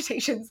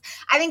interpretations.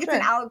 I think it's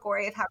an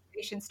allegory of how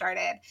creation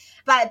started.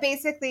 But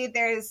basically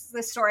there's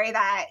the story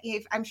that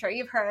I'm sure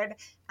you've heard.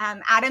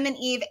 Adam and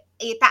Eve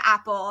ate the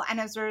apple, and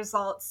as a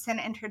result, sin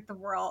entered the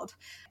world.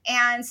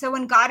 And so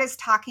when God is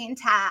talking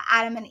to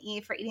Adam and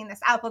Eve for eating this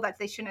apple that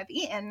they shouldn't have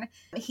eaten,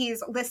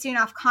 he's listing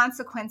off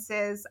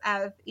consequences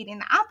of eating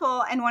the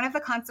apple. And one of the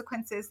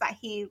consequences that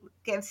he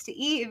gives to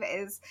Eve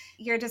is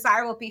your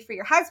desire will be for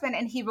your husband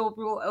and he will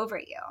rule over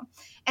you.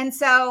 And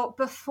so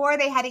before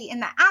they had eaten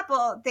the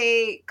apple,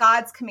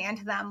 God's command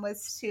to them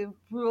was to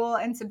rule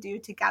and subdue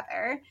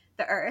together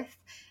the earth.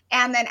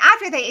 And then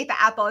after they ate the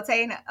apple, it's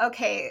saying,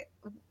 okay,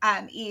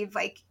 Eve,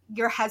 like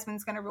your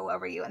husband's going to rule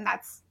over you. And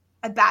that's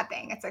a bad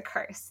thing. It's a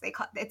curse.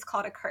 It's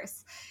called a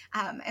curse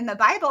in the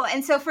Bible.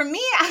 And so for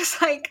me, I was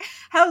like,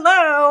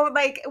 hello,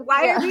 like,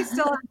 why are we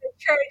still in the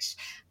church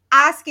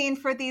asking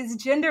for these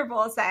gender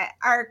roles that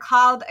are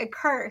called a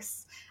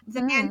curse?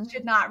 The man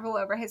should not rule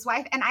over his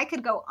wife. And I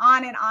could go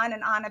on and on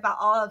and on about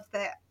all of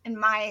the, in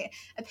my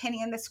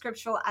opinion, the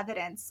scriptural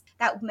evidence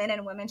that men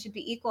and women should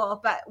be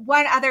equal. But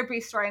one other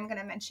brief story I'm going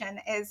to mention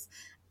is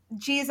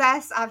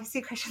Jesus.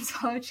 Obviously Christians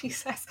follow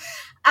Jesus.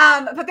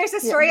 But there's a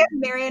story of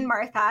Mary and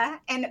Martha,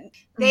 and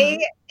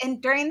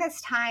and during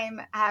this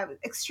time,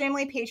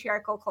 extremely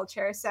patriarchal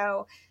culture.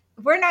 So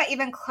we're not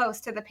even close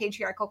to the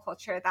patriarchal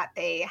culture that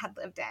they had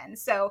lived in.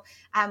 So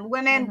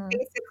women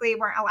basically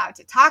weren't allowed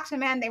to talk to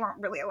men. They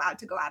weren't really allowed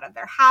to go out of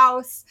their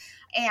house.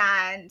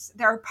 And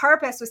their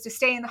purpose was to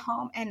stay in the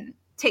home and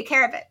take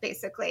care of it,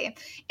 basically.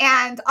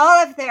 And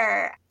all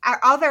their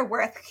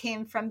worth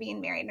came from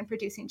being married and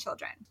producing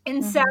children.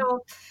 And so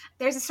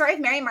there's a story of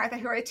Mary and Martha,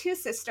 who are two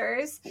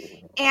sisters.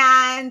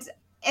 And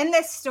in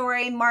this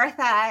story,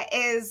 Martha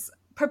is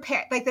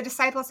prepared, like the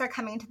disciples are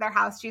coming to their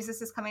house,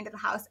 Jesus is coming to the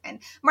house, and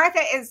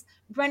Martha is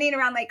running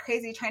around like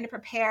crazy trying to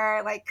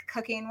prepare, like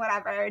cooking,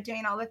 whatever,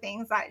 doing all the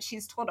things that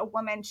she's told a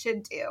woman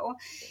should do.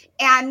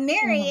 And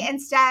Mary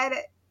instead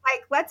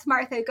like lets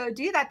Martha go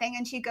do that thing,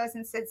 and she goes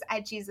and sits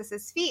at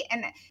Jesus's feet.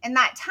 And in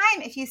that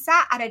time, if you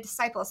sat at a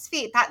disciple's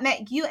feet, that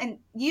meant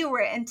you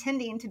were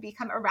intending to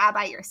become a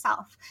rabbi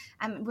yourself.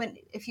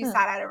 If you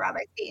sat at a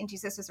rabbi's feet and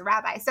Jesus was a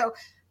rabbi. So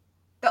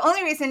the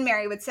only reason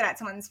Mary would sit at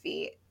someone's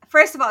feet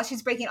first of all,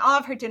 she's breaking all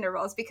of her gender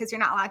roles because you're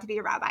not allowed to be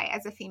a rabbi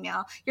as a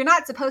female. You're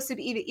not supposed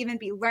to even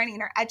be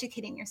learning or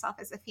educating yourself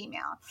as a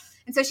female.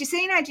 And so she's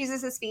sitting at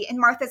Jesus's feet, and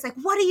Martha's like,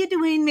 what are you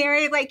doing,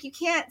 Mary? Like, you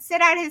can't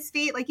sit at his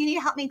feet. Like, you need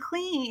to help me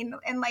clean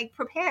and like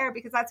prepare,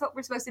 because that's what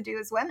we're supposed to do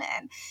as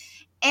women.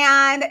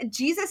 And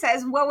Jesus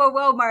says, whoa, whoa,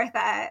 whoa,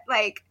 Martha,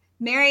 like,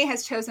 Mary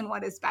has chosen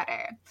what is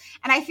better.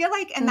 And I feel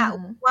like in that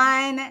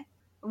one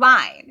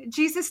line,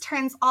 Jesus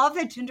turns all of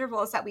the gender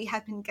roles that we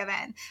have been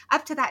given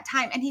up to that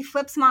time, and he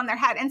flips them on their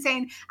head and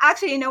saying,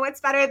 actually, you know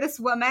what's better?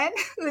 This woman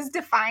who is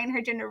defying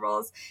her gender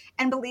roles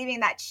and believing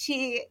that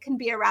she can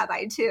be a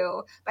rabbi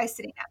too by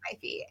sitting at my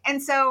feet.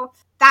 And so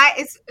that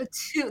is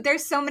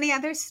there's so many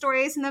other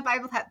stories in the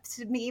Bible that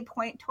to me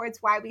point towards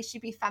why we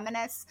should be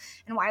feminists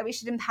and why we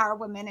should empower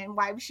women and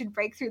why we should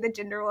break through the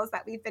gender roles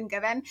that we've been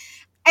given.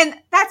 And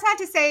that's not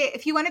to say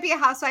if you want to be a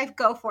housewife,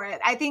 go for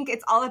it. I think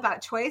it's all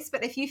about choice.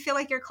 But if you feel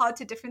like you're called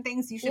to different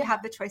things, you should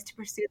have the choice to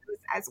pursue those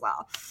as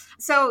well.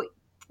 So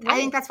I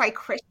think that's why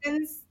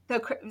Christians,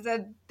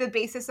 the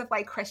basis of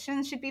why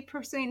Christians should be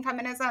pursuing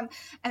feminism,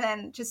 and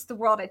then just the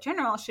world in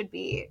general should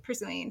be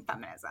pursuing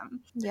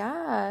feminism.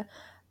 Yeah.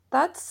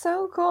 That's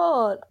so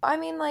cool. I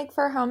mean, like,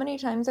 for how many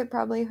times I've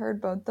probably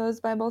heard both those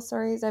Bible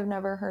stories, I've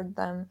never heard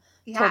them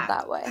told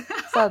that way.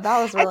 So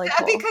that was really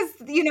cool. Because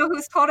you know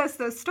who's told us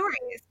those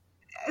stories?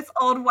 It's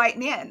old white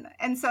men.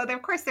 And so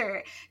of course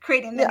they're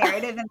creating the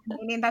narrative and the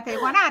meaning that they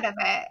want out of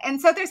it. And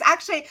so there's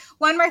actually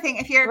one more thing.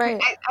 If you're,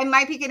 I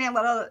might be getting a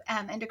little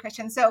into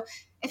Christian. So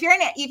if you're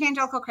an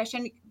evangelical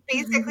Christian,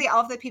 basically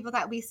all of the people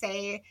that we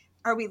say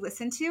or we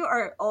listen to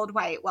are old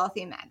white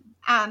wealthy men.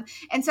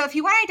 And so if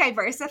you want to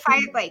diversify,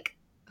 like,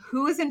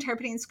 who is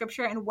interpreting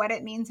scripture and what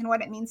it means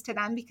to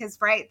them, because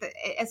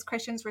as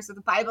Christians,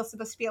 the Bible's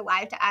supposed to be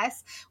alive to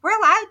us. We're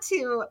allowed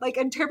to like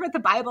interpret the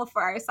Bible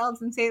for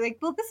ourselves and say like,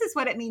 well, this is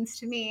what it means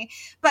to me.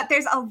 But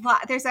there's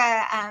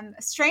a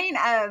strain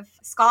of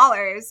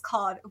scholars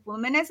called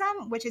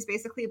womanism, which is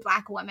basically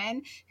Black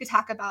women who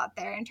talk about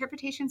their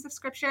interpretations of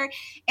scripture.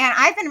 And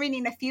I've been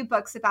reading a few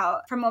books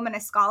from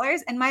womanist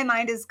scholars, and my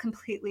mind is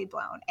completely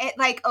blown. It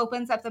like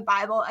opens up the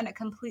Bible in a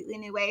completely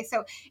new way.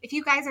 So if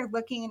you guys are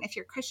looking, if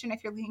you're Christian,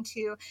 if you're looking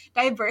to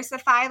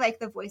diversify like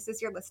the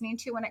voices you're listening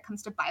to when it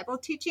comes to Bible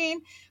teaching,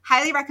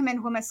 highly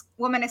recommend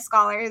womanist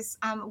scholars.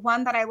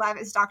 One that I love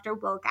is Dr.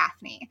 Will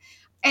Gaffney.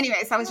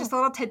 Anyways, that was just a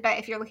little tidbit.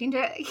 If you're looking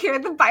to hear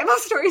the Bible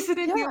stories in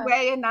a new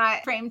way and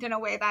not framed in a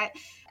way that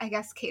I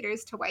guess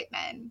caters to white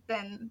men,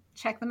 then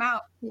check them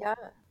out. Yeah.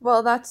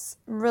 Well, that's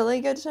really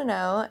good to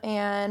know.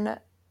 And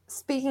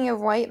speaking of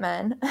white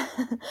men,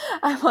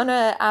 I want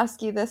to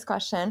ask you this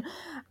question.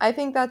 I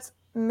think that's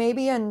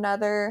maybe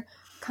another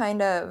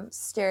kind of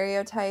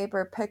stereotype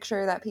or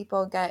picture that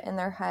people get in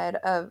their head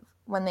of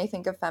when they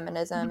think of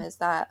feminism is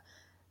that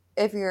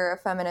if you're a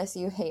feminist,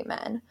 you hate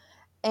men.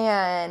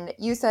 And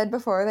you said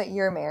before that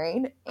you're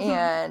married,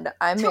 and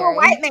I'm married to a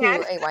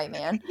white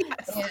man.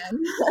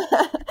 And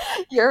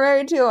you're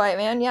married to a white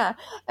man, yeah.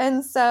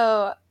 And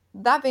so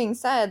that being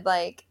said,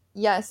 like,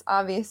 yes,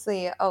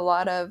 obviously a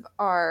lot of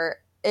our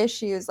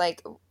issues,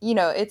 like, you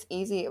know, it's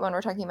easy when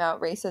we're talking about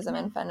racism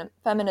and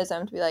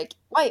feminism to be like,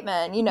 white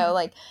men, you know,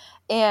 like,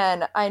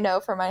 and I know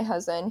for my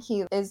husband,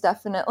 he is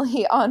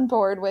definitely on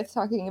board with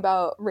talking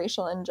about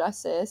racial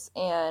injustice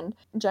and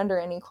gender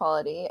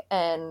inequality.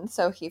 And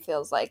so he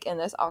feels like in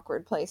this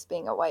awkward place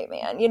being a white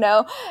man, you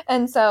know?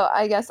 And so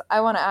I guess I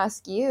want to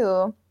ask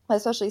you,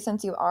 especially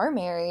since you are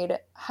married,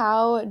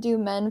 how do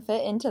men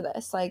fit into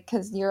this? Like,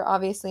 because you're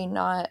obviously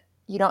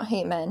you don't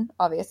hate men,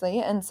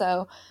 obviously. And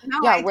so,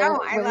 I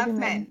don't. I love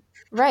men.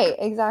 Right,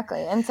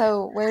 exactly. And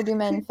so where do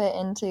men fit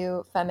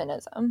into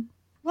feminism?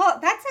 Well,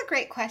 that's a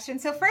great question.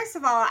 So first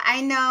of all,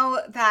 I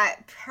know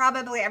that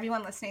probably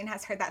everyone listening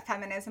has heard that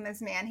feminism is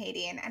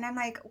man-hating. And I'm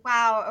like,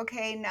 wow,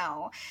 okay,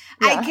 no.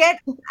 Yeah.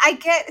 I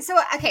get, so,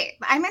 okay,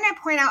 I'm going to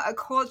point out a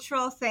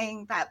cultural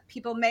thing that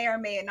people may or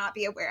may not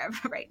be aware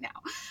of right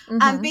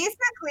now.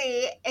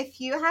 Basically, if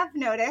you have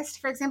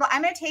noticed, for example,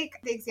 I'm going to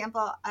take the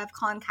example of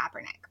Colin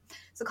Kaepernick.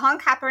 So Colin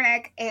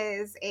Kaepernick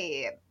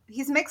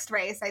he's mixed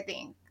race, I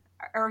think,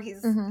 or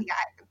he's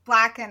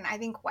Black and I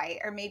think white,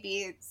 or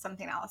maybe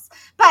something else.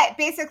 But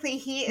basically,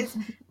 he's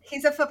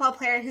a football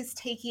player who's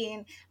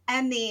taking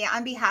a knee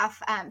on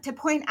behalf to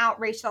point out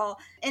racial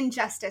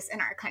injustice in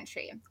our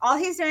country. All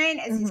he's doing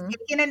is he's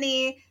taking a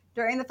knee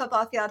during the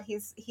football field.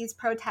 He's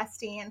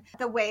protesting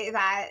the way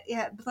that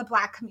the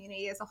Black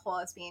community as a whole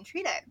is being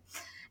treated.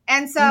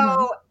 And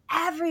so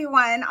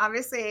everyone,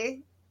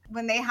 obviously,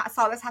 when they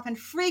saw this happen,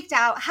 freaked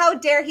out. How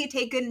dare he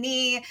take a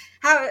knee?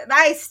 How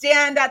I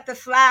stand at the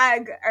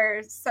flag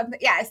or something.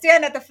 Yeah, I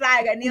stand at the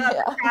flag. I kneel at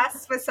the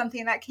cross was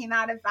something that came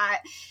out of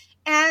that.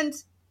 And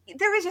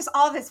there was just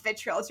all this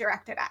vitriol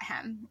directed at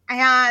him.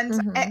 And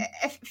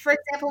if, for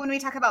example, when we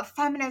talk about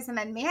feminism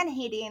and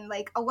man-hating,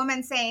 like a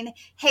woman saying,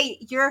 hey,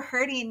 you're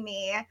hurting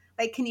me.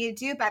 Like, can you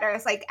do better?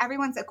 It's like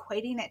everyone's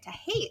equating it to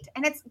hate.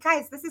 And it's,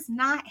 guys, this is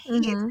not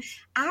hate.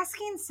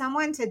 Asking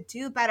someone to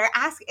do better,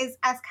 as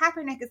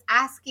Kaepernick is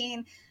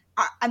asking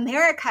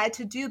America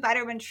to do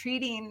better when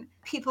treating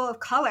people of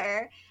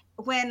color.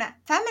 when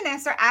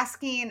feminists are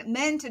asking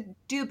men to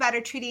do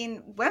better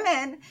treating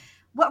women,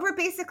 what we're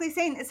basically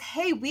saying is,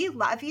 hey, we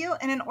love you.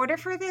 And in order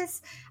for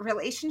this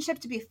relationship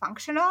to be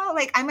functional,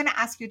 like, I'm going to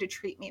ask you to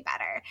treat me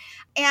better.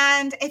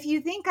 And if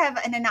you think of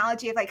an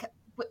analogy of like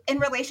in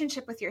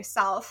relationship with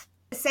yourself,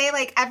 say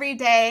like every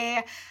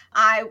day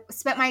I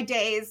spent my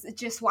days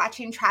just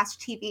watching trash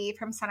TV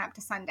from sunup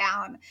to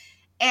sundown.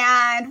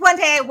 And one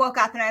day I woke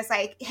up and I was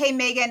like, hey,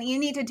 Megan, you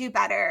need to do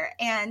better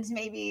and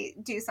maybe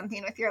do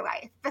something with your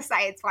life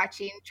besides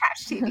watching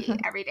trash TV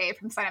every day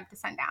from sunup to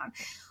sundown.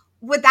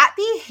 Would that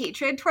be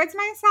hatred towards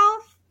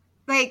myself?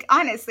 Like,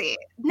 honestly,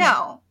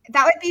 no.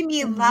 That would be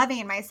me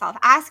loving myself,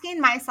 asking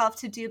myself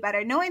to do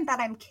better, knowing that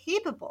I'm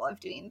capable of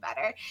doing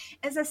better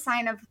is a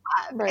sign of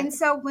love. Right. And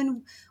so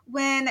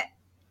when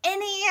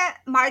any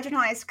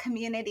marginalized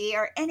community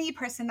or any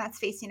person that's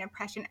facing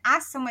oppression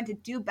asks someone to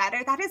do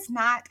better, that is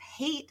not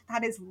hate,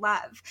 that is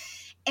love.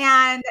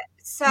 And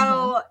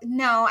so,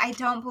 no, I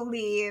don't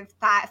believe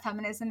that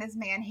feminism is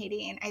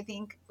man-hating. I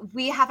think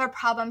we have a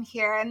problem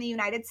here in the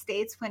United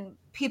States when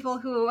people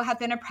who have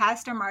been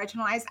oppressed or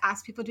marginalized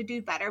ask people to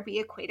do better. We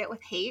equate it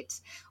with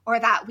hate, or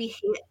that we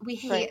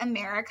hate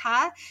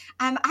America.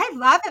 I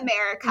love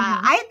America.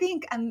 I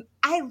think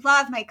I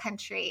love my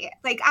country.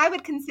 Like, I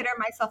would consider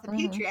myself a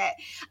patriot.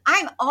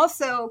 I'm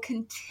also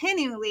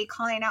continually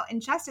calling out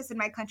injustice in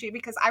my country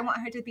because I want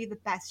her to be the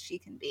best she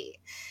can be.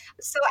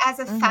 So as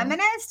a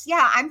feminist,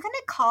 yeah, I'm going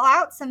to call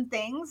out some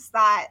things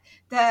that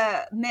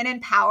the men in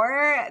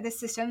power, the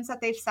systems that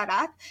they've set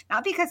up,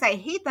 not because I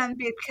hate them,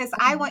 but because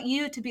I want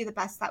you to be the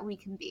best that we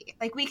can be.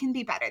 Like, we can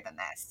be better than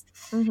this.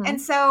 And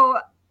so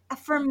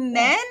for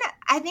men,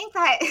 I think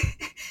that,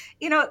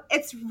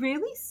 it's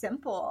really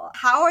simple.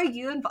 How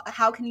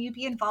can you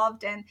be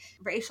involved in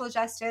racial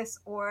justice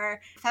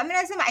or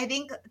feminism? I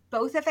think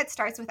both of it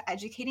starts with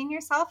educating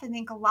yourself. I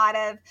think a lot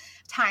of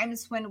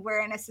times when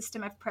we're in a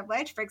system of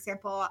privilege, for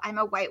example, I'm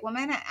a white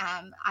woman.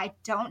 I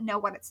don't know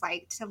what it's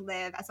like to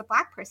live as a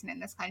Black person in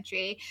this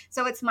country.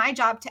 So it's my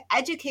job to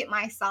educate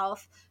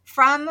myself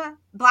from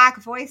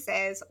Black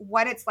voices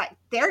what it's like.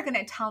 They're going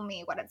to tell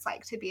me what it's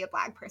like to be a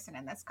Black person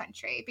in this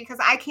country because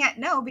I can't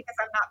know because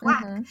I'm not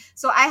Black.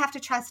 So I have to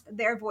trust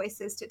their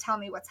voices to tell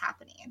me what's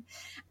happening.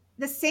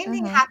 The same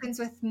thing happens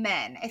with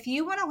men. If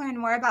you want to learn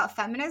more about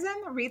feminism,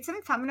 read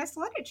some feminist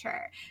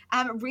literature.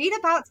 Read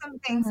about some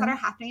things that are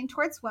happening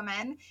towards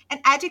women and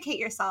educate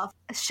yourself.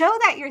 Show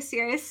that you're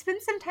serious.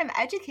 Spend some time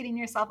educating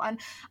yourself on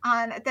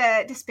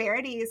the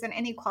disparities and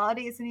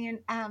inequalities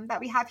that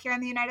we have here in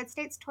the United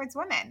States towards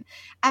women.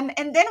 And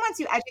then once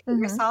you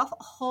educate yourself,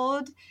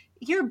 hold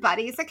your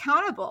buddies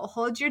accountable.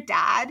 Hold your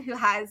dad who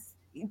has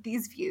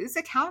these views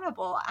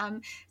accountable.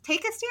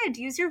 Take a stand,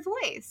 use your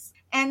voice.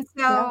 And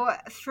so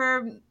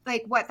for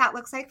like what that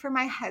looks like for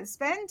my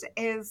husband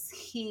is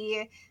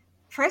he,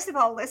 first of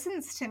all,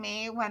 listens to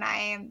me when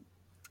I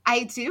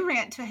do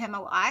rant to him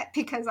a lot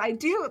because I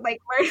do like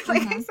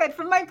I said,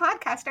 from my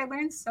podcast, I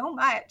learned so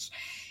much.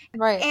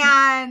 Right.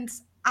 And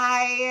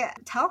I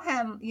tell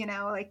him,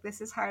 like,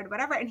 this is hard,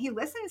 whatever. And he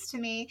listens to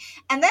me.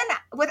 And then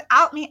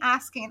without me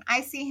asking,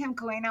 I see him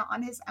going out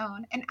on his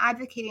own and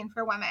advocating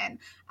for women.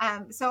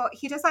 So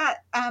he does that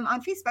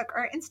on Facebook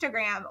or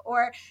Instagram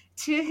or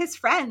to his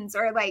friends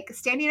or like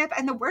standing up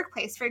in the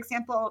workplace. For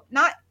example,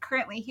 not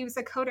currently, he was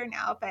a coder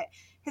now, but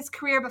his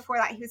career before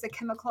that, he was a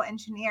chemical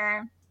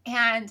engineer.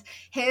 And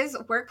his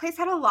workplace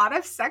had a lot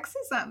of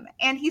sexism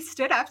and he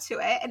stood up to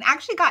it and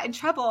actually got in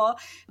trouble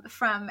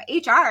from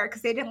HR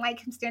because they didn't like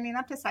him standing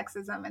up to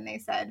sexism. And they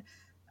said,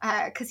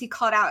 because he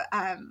called out,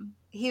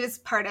 he was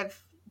part of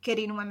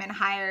getting women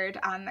hired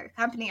on the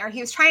company, or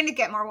he was trying to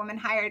get more women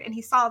hired. And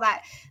he saw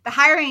that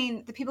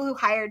the people who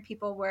hired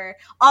people were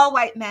all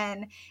white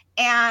men.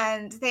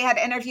 And they had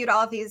interviewed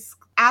all of these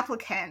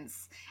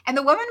applicants. And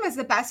the woman was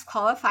the best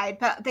qualified,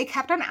 but they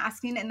kept on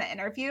asking in the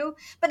interview,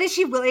 but is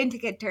she willing to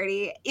get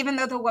dirty? Even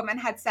though the woman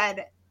had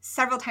said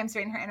several times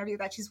during her interview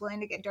that she's willing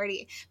to get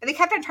dirty, but they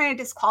kept on trying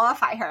to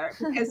disqualify her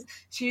because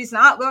she's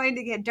not willing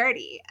to get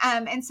dirty.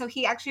 And so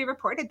he actually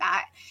reported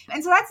that.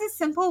 And so that's a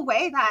simple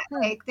way that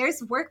like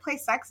there's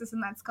workplace sexism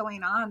that's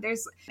going on.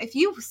 If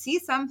you see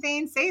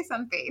something, say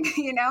something,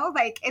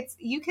 like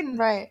you can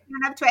run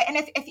up to it.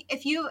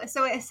 And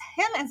so it's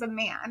him as a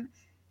man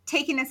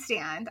taking a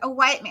stand, a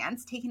white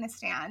man's taking a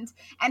stand,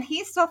 and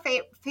he still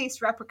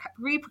faced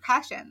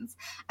repercussions.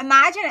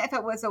 Imagine if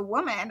it was a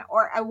woman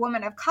or a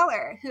woman of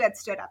color who had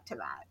stood up to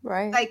that.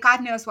 Right. Like,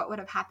 God knows what would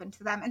have happened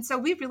to them. And so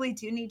we really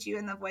do need you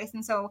in the voice.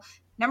 And so,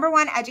 number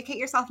one, educate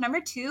yourself. Number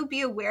two,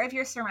 be aware of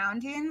your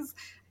surroundings.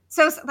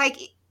 So, like,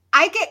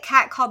 I get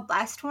catcalled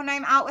less when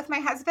I'm out with my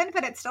husband,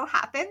 but it still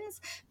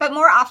happens. But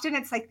more often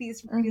it's like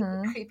these really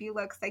creepy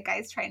looks, like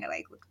guys trying to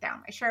like look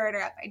down my shirt or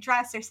at my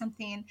dress or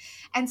something.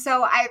 And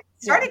so I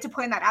started to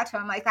point that out to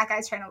him, like, that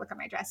guy's trying to look at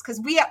my dress.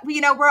 Cause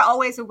we're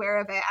always aware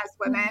of it as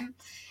women.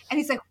 And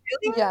he's like,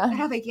 really? Yeah. And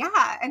I was like,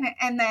 yeah.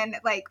 And then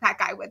like that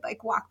guy would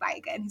like walk by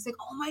again. He's like,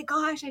 oh my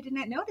gosh, I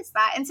didn't notice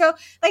that. And so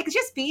like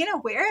just being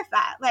aware of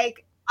that,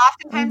 like,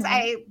 Oftentimes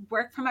I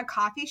work from a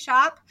coffee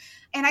shop,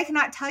 and I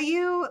cannot tell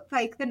you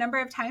like the number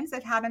of times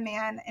I've had a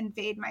man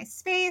invade my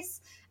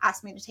space,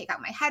 ask me to take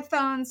out my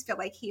headphones, feel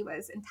like he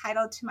was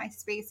entitled to my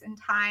space and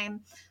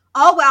time,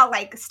 all while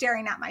like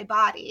staring at my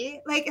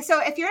body. Like,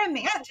 so if you're a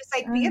man, just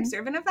like be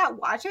observant of that,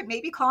 watch it,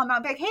 maybe call him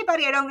out, like, hey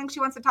buddy, I don't think she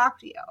wants to talk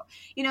to you,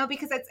 you know,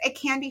 because it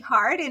can be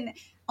hard and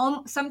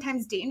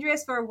sometimes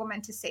dangerous for a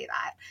woman to say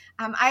that.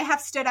 I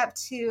have stood up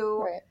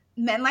to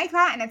men like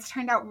that, and it's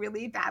turned out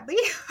really badly.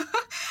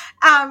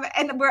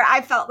 And where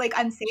I felt like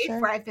unsafe,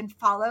 where I've been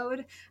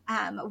followed,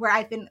 where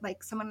I've been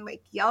like someone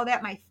like yelled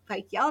at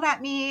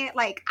me,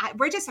 like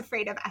we're just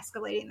afraid of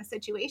escalating the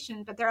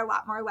situation, but they're a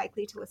lot more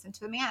likely to listen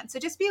to a man. So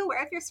just be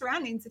aware of your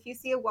surroundings. If you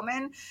see a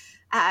woman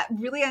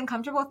really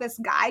uncomfortable with this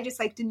guy just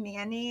like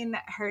demanding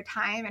her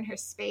time and her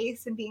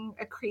space and being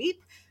a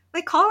creep,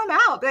 like call him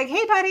out, be like,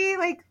 hey buddy,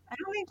 like I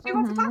don't think she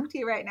wants to talk to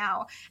you right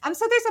now.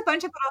 So there's a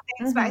bunch of little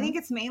things, but I think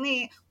it's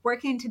mainly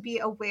working to be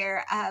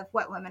aware of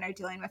what women are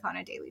dealing with on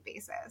a daily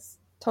basis.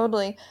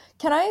 Totally.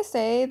 Can I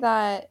say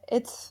that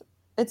it's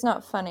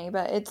not funny,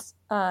 but it's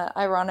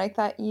ironic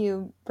that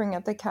you bring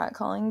up the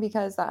catcalling,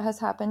 because that has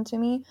happened to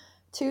me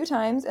 2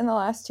 times in the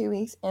last 2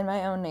 weeks in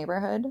my own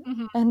neighborhood.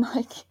 And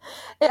like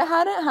it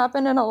hadn't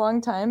happened in a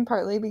long time,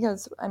 partly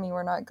because I mean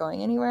we're not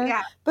going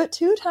anywhere, but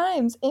 2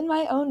 times in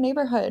my own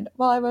neighborhood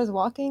while I was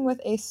walking with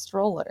a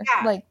stroller.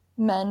 Like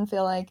men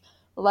feel like,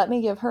 let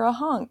me give her a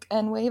honk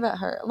and wave at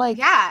her. Like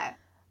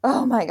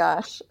oh my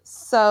gosh.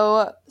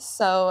 So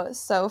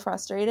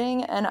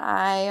frustrating. And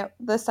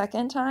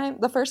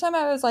the first time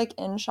I was like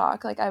in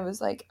shock. Like I was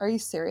like, are you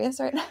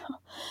serious right now?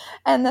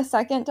 And the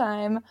second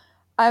time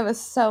I was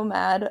so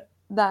mad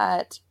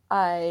that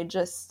I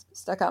just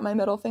stuck out my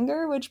middle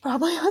finger, which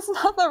probably was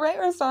not the right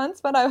response,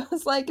 but I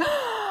was like,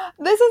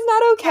 this is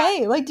not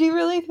okay. Like, do you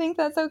really think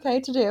that's okay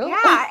to do?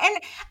 Yeah. And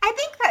I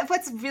think that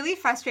what's really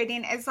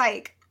frustrating is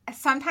like,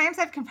 sometimes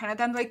I've confronted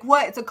them like,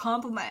 what? It's a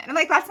compliment. I'm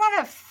like, that's not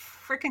a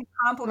freaking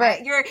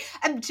compliment. You're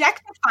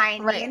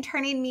objectifying me and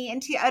turning me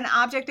into an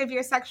object of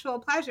your sexual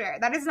pleasure.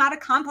 That is not a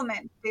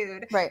compliment,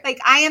 dude.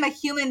 Like I am a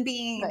human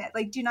being.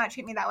 Like do not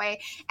treat me that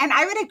way. And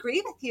I would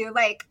agree with you.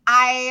 Like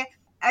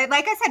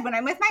like I said, when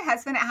I'm with my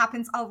husband, it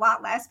happens a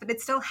lot less, but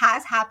it still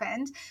has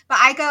happened. But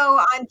I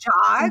go on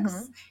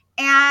jogs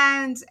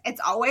and it's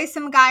always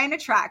some guy in a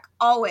truck,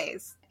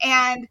 always.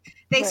 And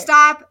they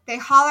stop, they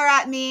holler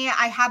at me.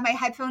 I have my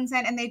headphones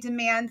in and they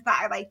demand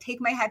that I like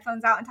take my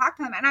headphones out and talk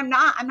to them. And I'm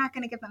not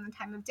going to give them the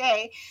time of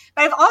day.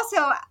 But I've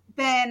also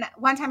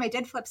one time I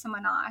did flip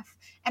someone off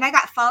and I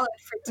got followed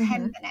for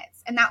 10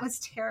 minutes and that was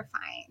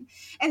terrifying.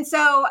 And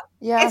so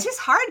it's just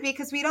hard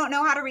because we don't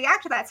know how to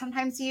react to that.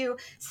 Sometimes you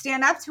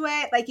stand up to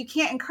it, like you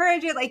can't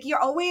encourage it. Like you're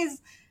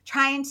always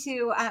trying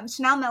to,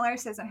 Chanel Miller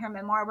says in her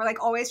memoir, we're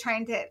like always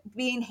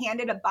being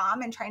handed a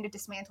bomb and trying to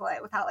dismantle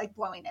it without like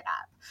blowing it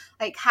up.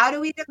 Like, how do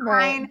we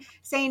decline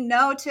saying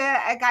no to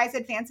a guy's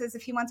advances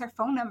if he wants our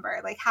phone number?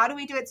 Like, how do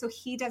we do it so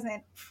he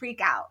doesn't freak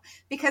out?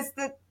 Because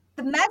the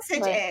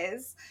message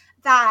is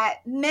that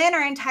men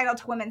are entitled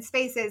to women's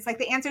spaces. Like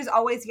the answer is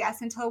always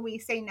yes until we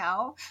say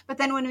no. But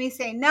then when we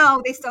say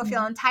no, they still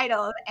feel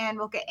entitled and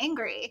will get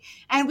angry.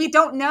 And we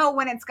don't know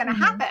when it's going to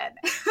happen.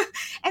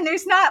 And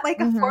there's not like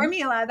a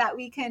formula that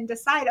we can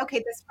decide, okay,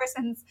 this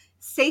person's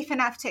safe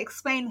enough to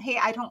explain, hey,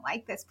 I don't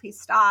like this, please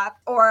stop.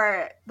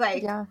 Or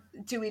like,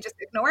 do we just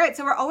ignore it?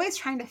 So we're always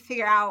trying to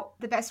figure out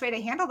the best way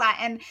to handle that.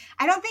 And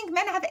I don't think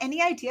men have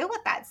any idea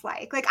what that's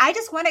like. Like, I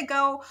just want to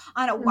go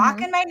on a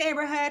walk in my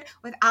neighborhood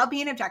without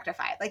being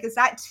objectified. Like, is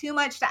that too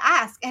much to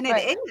ask? And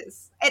it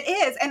is. It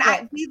is.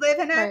 And we live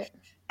in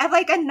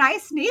like a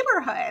nice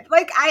neighborhood.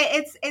 Like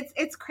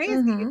it's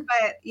crazy.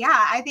 But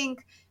yeah, I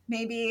think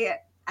maybe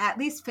at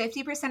least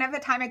 50% of the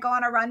time I go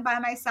on a run by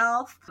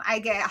myself, I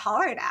get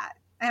hollered at.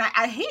 And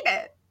I hate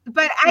it,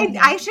 but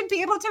I should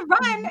be able to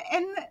run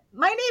in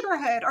my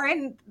neighborhood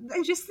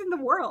or just in the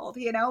world,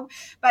 you know.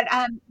 But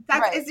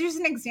that's just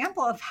an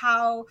example of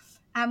how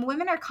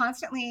women are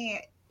constantly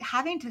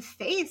having to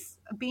face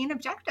being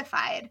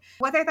objectified,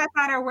 whether that's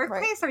at our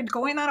workplace or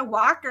going on a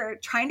walk or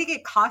trying to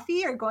get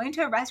coffee or going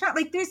to a restaurant.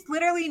 Like there's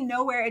literally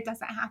nowhere it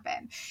doesn't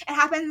happen. It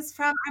happens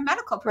from our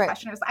medical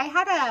professionals. I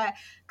had a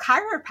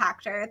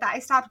chiropractor that I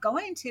stopped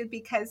going to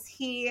because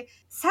he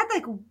said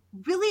like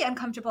really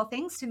uncomfortable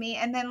things to me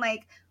and then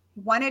like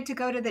wanted to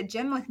go to the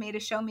gym with me to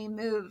show me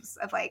moves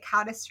of like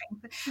how to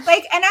strengthen,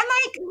 like, and I'm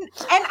like,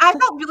 and I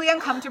felt really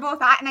uncomfortable with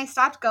that and I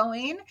stopped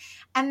going.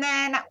 And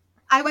then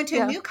I went to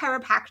a new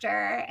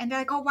chiropractor and they're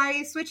like, oh, why are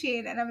you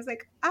switching? And I was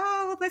like,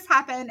 oh, this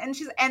happened.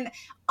 And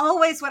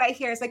always what I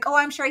hear is like, oh,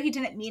 I'm sure he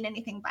didn't mean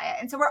anything by it.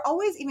 And so we're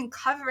always even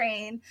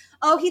covering,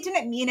 oh, he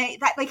didn't mean it,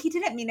 that like, he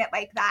didn't mean it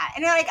like that.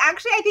 And you're like,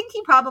 actually, I think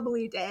he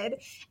probably did.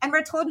 And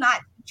we're told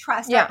not to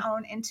trust our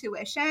own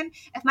intuition.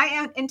 If my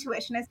own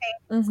intuition is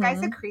saying, this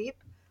guy's a creep,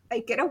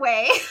 like get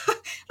away.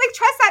 Like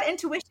trust that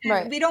intuition.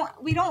 Right. We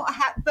don't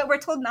have, but we're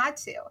told not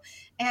to.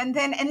 And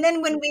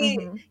then when we,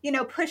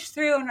 push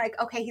through and like,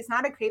 okay, he's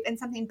not a creep and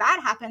something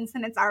bad happens,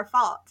 then it's our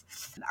fault.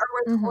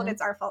 Or we're told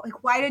it's our fault.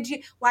 Like, why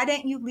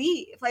didn't you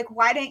leave? Like,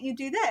 why didn't you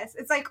do this?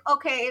 It's like,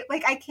 okay,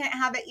 like I can't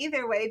have it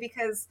either way,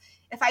 because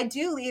if I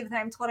do leave, then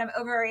I'm told I'm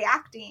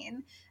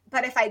overreacting.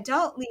 But if I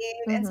don't leave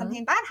and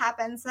something bad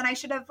happens, then I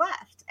should have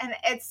left. And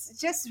it's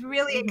just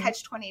really a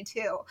catch-22.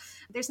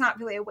 There's not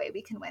really a way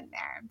we can win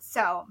there.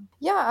 So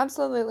yeah,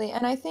 absolutely.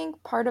 And I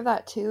think part of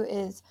that too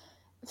is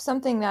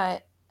something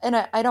that, and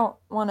I don't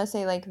want to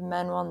say like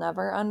men will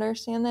never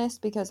understand this,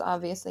 because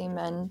obviously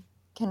men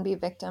can be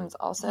victims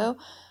also.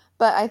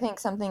 But I think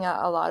something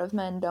that a lot of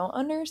men don't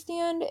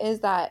understand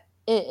is that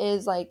it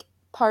is like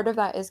part of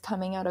that is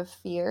coming out of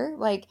fear.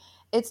 Like,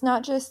 it's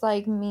not just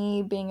like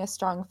me being a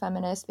strong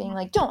feminist being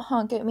like, don't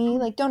honk at me,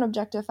 like don't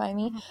objectify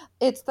me.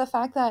 It's the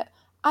fact that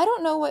I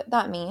don't know what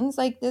that means.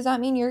 Like, does that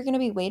mean you're going to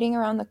be waiting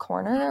around the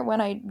corner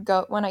when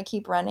I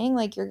keep running?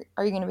 Like,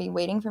 are you going to be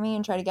waiting for me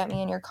and try to get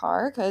me in your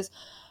car? Because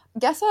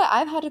guess what?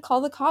 I've had to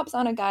call the cops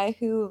on a guy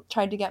who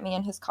tried to get me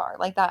in his car.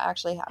 Like, that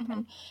actually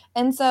happened.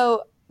 And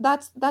so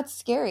that's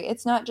scary.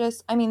 It's not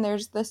just, I mean,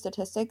 there's the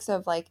statistics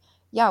of like,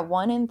 yeah,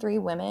 1 in 3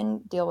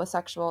 women deal with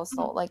sexual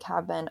assault, like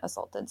have been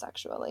assaulted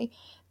sexually.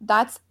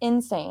 That's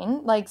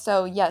insane. Like,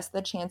 so yes,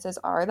 the chances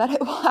are that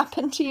it will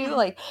happen to you.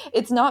 Like,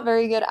 it's not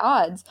very good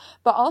odds.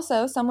 But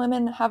also, some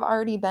women have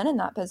already been in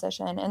that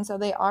position, and so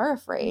they are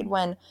afraid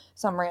when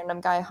some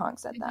random guy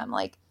honks at them.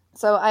 Like,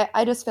 so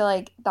I just feel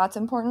like that's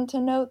important to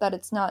note, that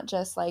it's not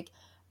just like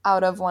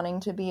out of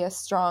wanting to be a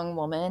strong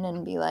woman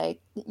and be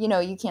like,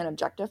 you can't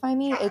objectify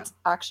me. It's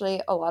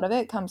actually, a lot of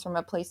it comes from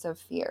a place of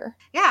fear.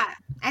 Yeah.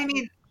 I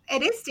mean,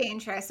 it is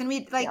dangerous, and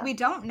we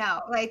don't know.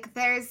 Like,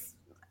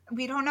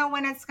 we don't know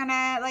when it's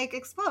gonna like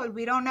explode.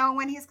 We don't know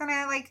when he's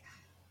gonna like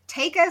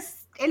take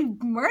us and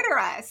murder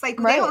us. Like,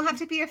 they don't have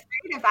to be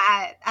afraid of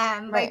that.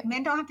 Like,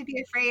 men don't have to be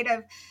afraid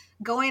of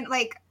going,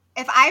 like,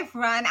 if I've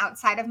run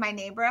outside of my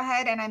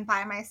neighborhood and I'm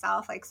by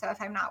myself, like, so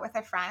if I'm not with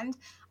a friend,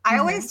 I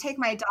always take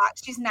my dog.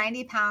 She's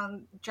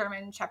 90-pound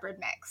German Shepherd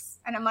mix.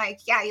 And I'm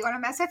like, yeah, you want to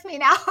mess with me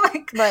now?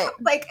 But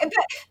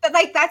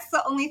like, that's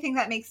the only thing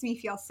that makes me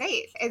feel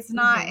safe. It's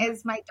not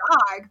is my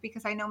dog,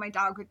 because I know my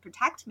dog would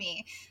protect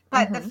me.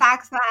 But the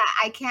fact that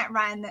I can't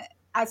run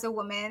as a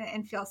woman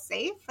and feel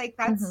safe, like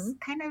that's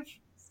kind of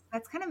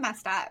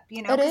messed up,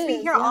 because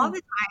we hear all the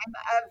time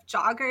of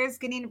joggers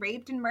getting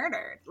raped and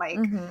murdered. Like,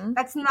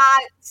 that's not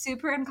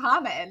super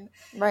uncommon.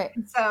 Right.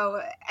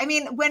 So, I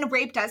mean, when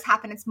rape does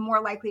happen, it's more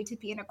likely to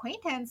be an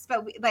acquaintance,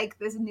 but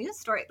there's news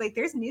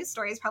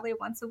stories probably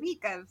once a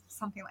week of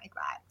something like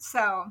that.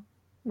 So,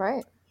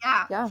 right.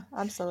 Yeah. Yeah,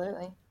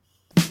 absolutely.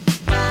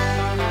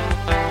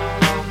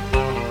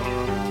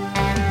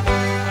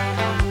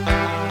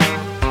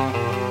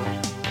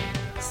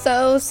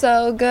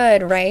 So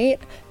good, right?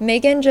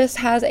 Megan just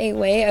has a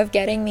way of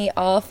getting me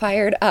all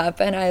fired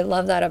up, and I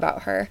love that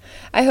about her.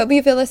 I hope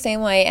you feel the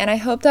same way, and I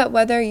hope that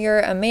whether you're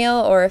a male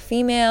or a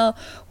female,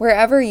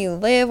 wherever you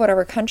live,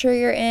 whatever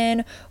country you're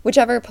in,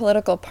 whichever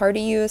political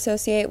party you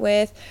associate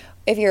with,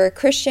 if you're a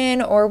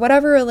Christian or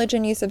whatever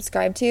religion you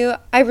subscribe to,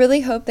 I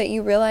really hope that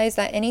you realize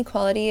that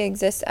inequality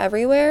exists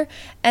everywhere,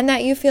 and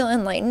that you feel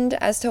enlightened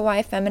as to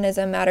why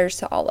feminism matters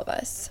to all of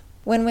us.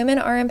 When women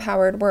are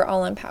empowered, we're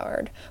all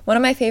empowered. One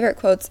of my favorite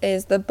quotes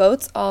is, "The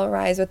boats all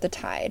rise with the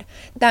tide."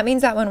 That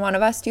means that when one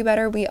of us do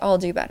better, we all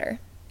do better.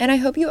 And I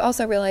hope you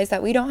also realize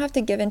that we don't have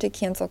to give into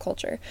cancel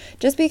culture.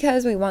 Just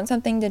because we want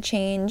something to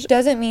change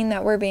doesn't mean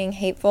that we're being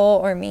hateful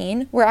or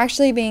mean. We're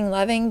actually being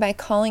loving by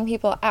calling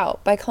people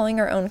out, by calling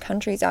our own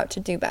countries out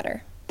to do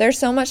better. There's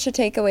so much to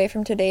take away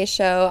from today's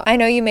show. I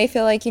know you may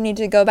feel like you need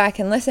to go back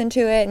and listen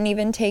to it and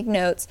even take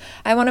notes.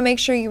 I want to make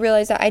sure you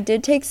realize that I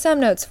did take some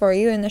notes for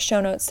you in the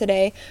show notes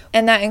today,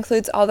 and that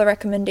includes all the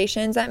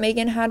recommendations that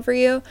Megan had for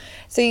you.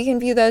 So you can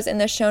view those in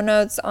the show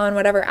notes on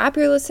whatever app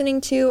you're listening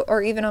to,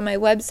 or even on my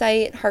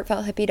website,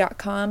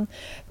 heartfelthippie.com.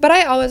 But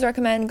I always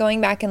recommend going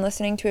back and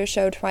listening to a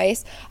show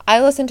twice. I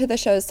listen to the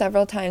shows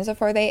several times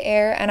before they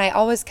air, and I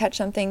always catch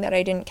something that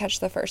I didn't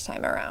catch the first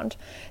time around.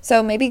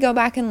 So maybe go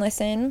back and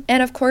listen.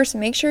 And of course,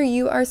 make sure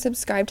you are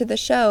subscribed to the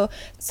show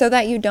so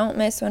that you don't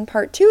miss when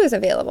part 2 is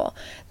available.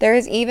 There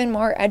is even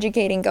more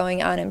educating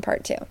going on in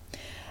part 2.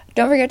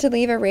 Don't forget to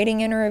leave a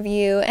rating and a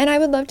review, and I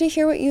would love to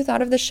hear what you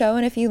thought of the show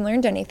and if you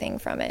learned anything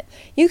from it.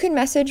 You can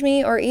message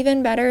me, or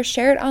even better,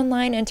 share it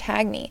online and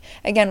tag me.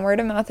 Again, word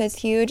of mouth is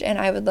huge, and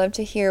I would love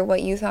to hear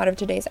what you thought of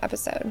today's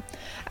episode.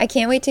 I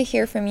can't wait to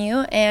hear from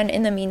you, and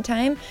in the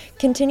meantime,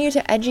 continue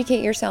to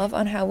educate yourself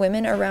on how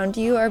women around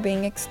you are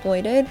being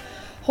exploited.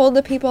 Hold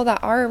the people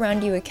that are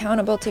around you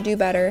accountable to do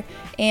better,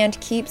 and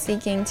keep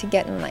seeking to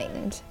get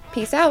enlightened.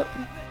 Peace out.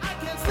 I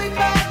can't sleep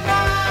at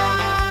night.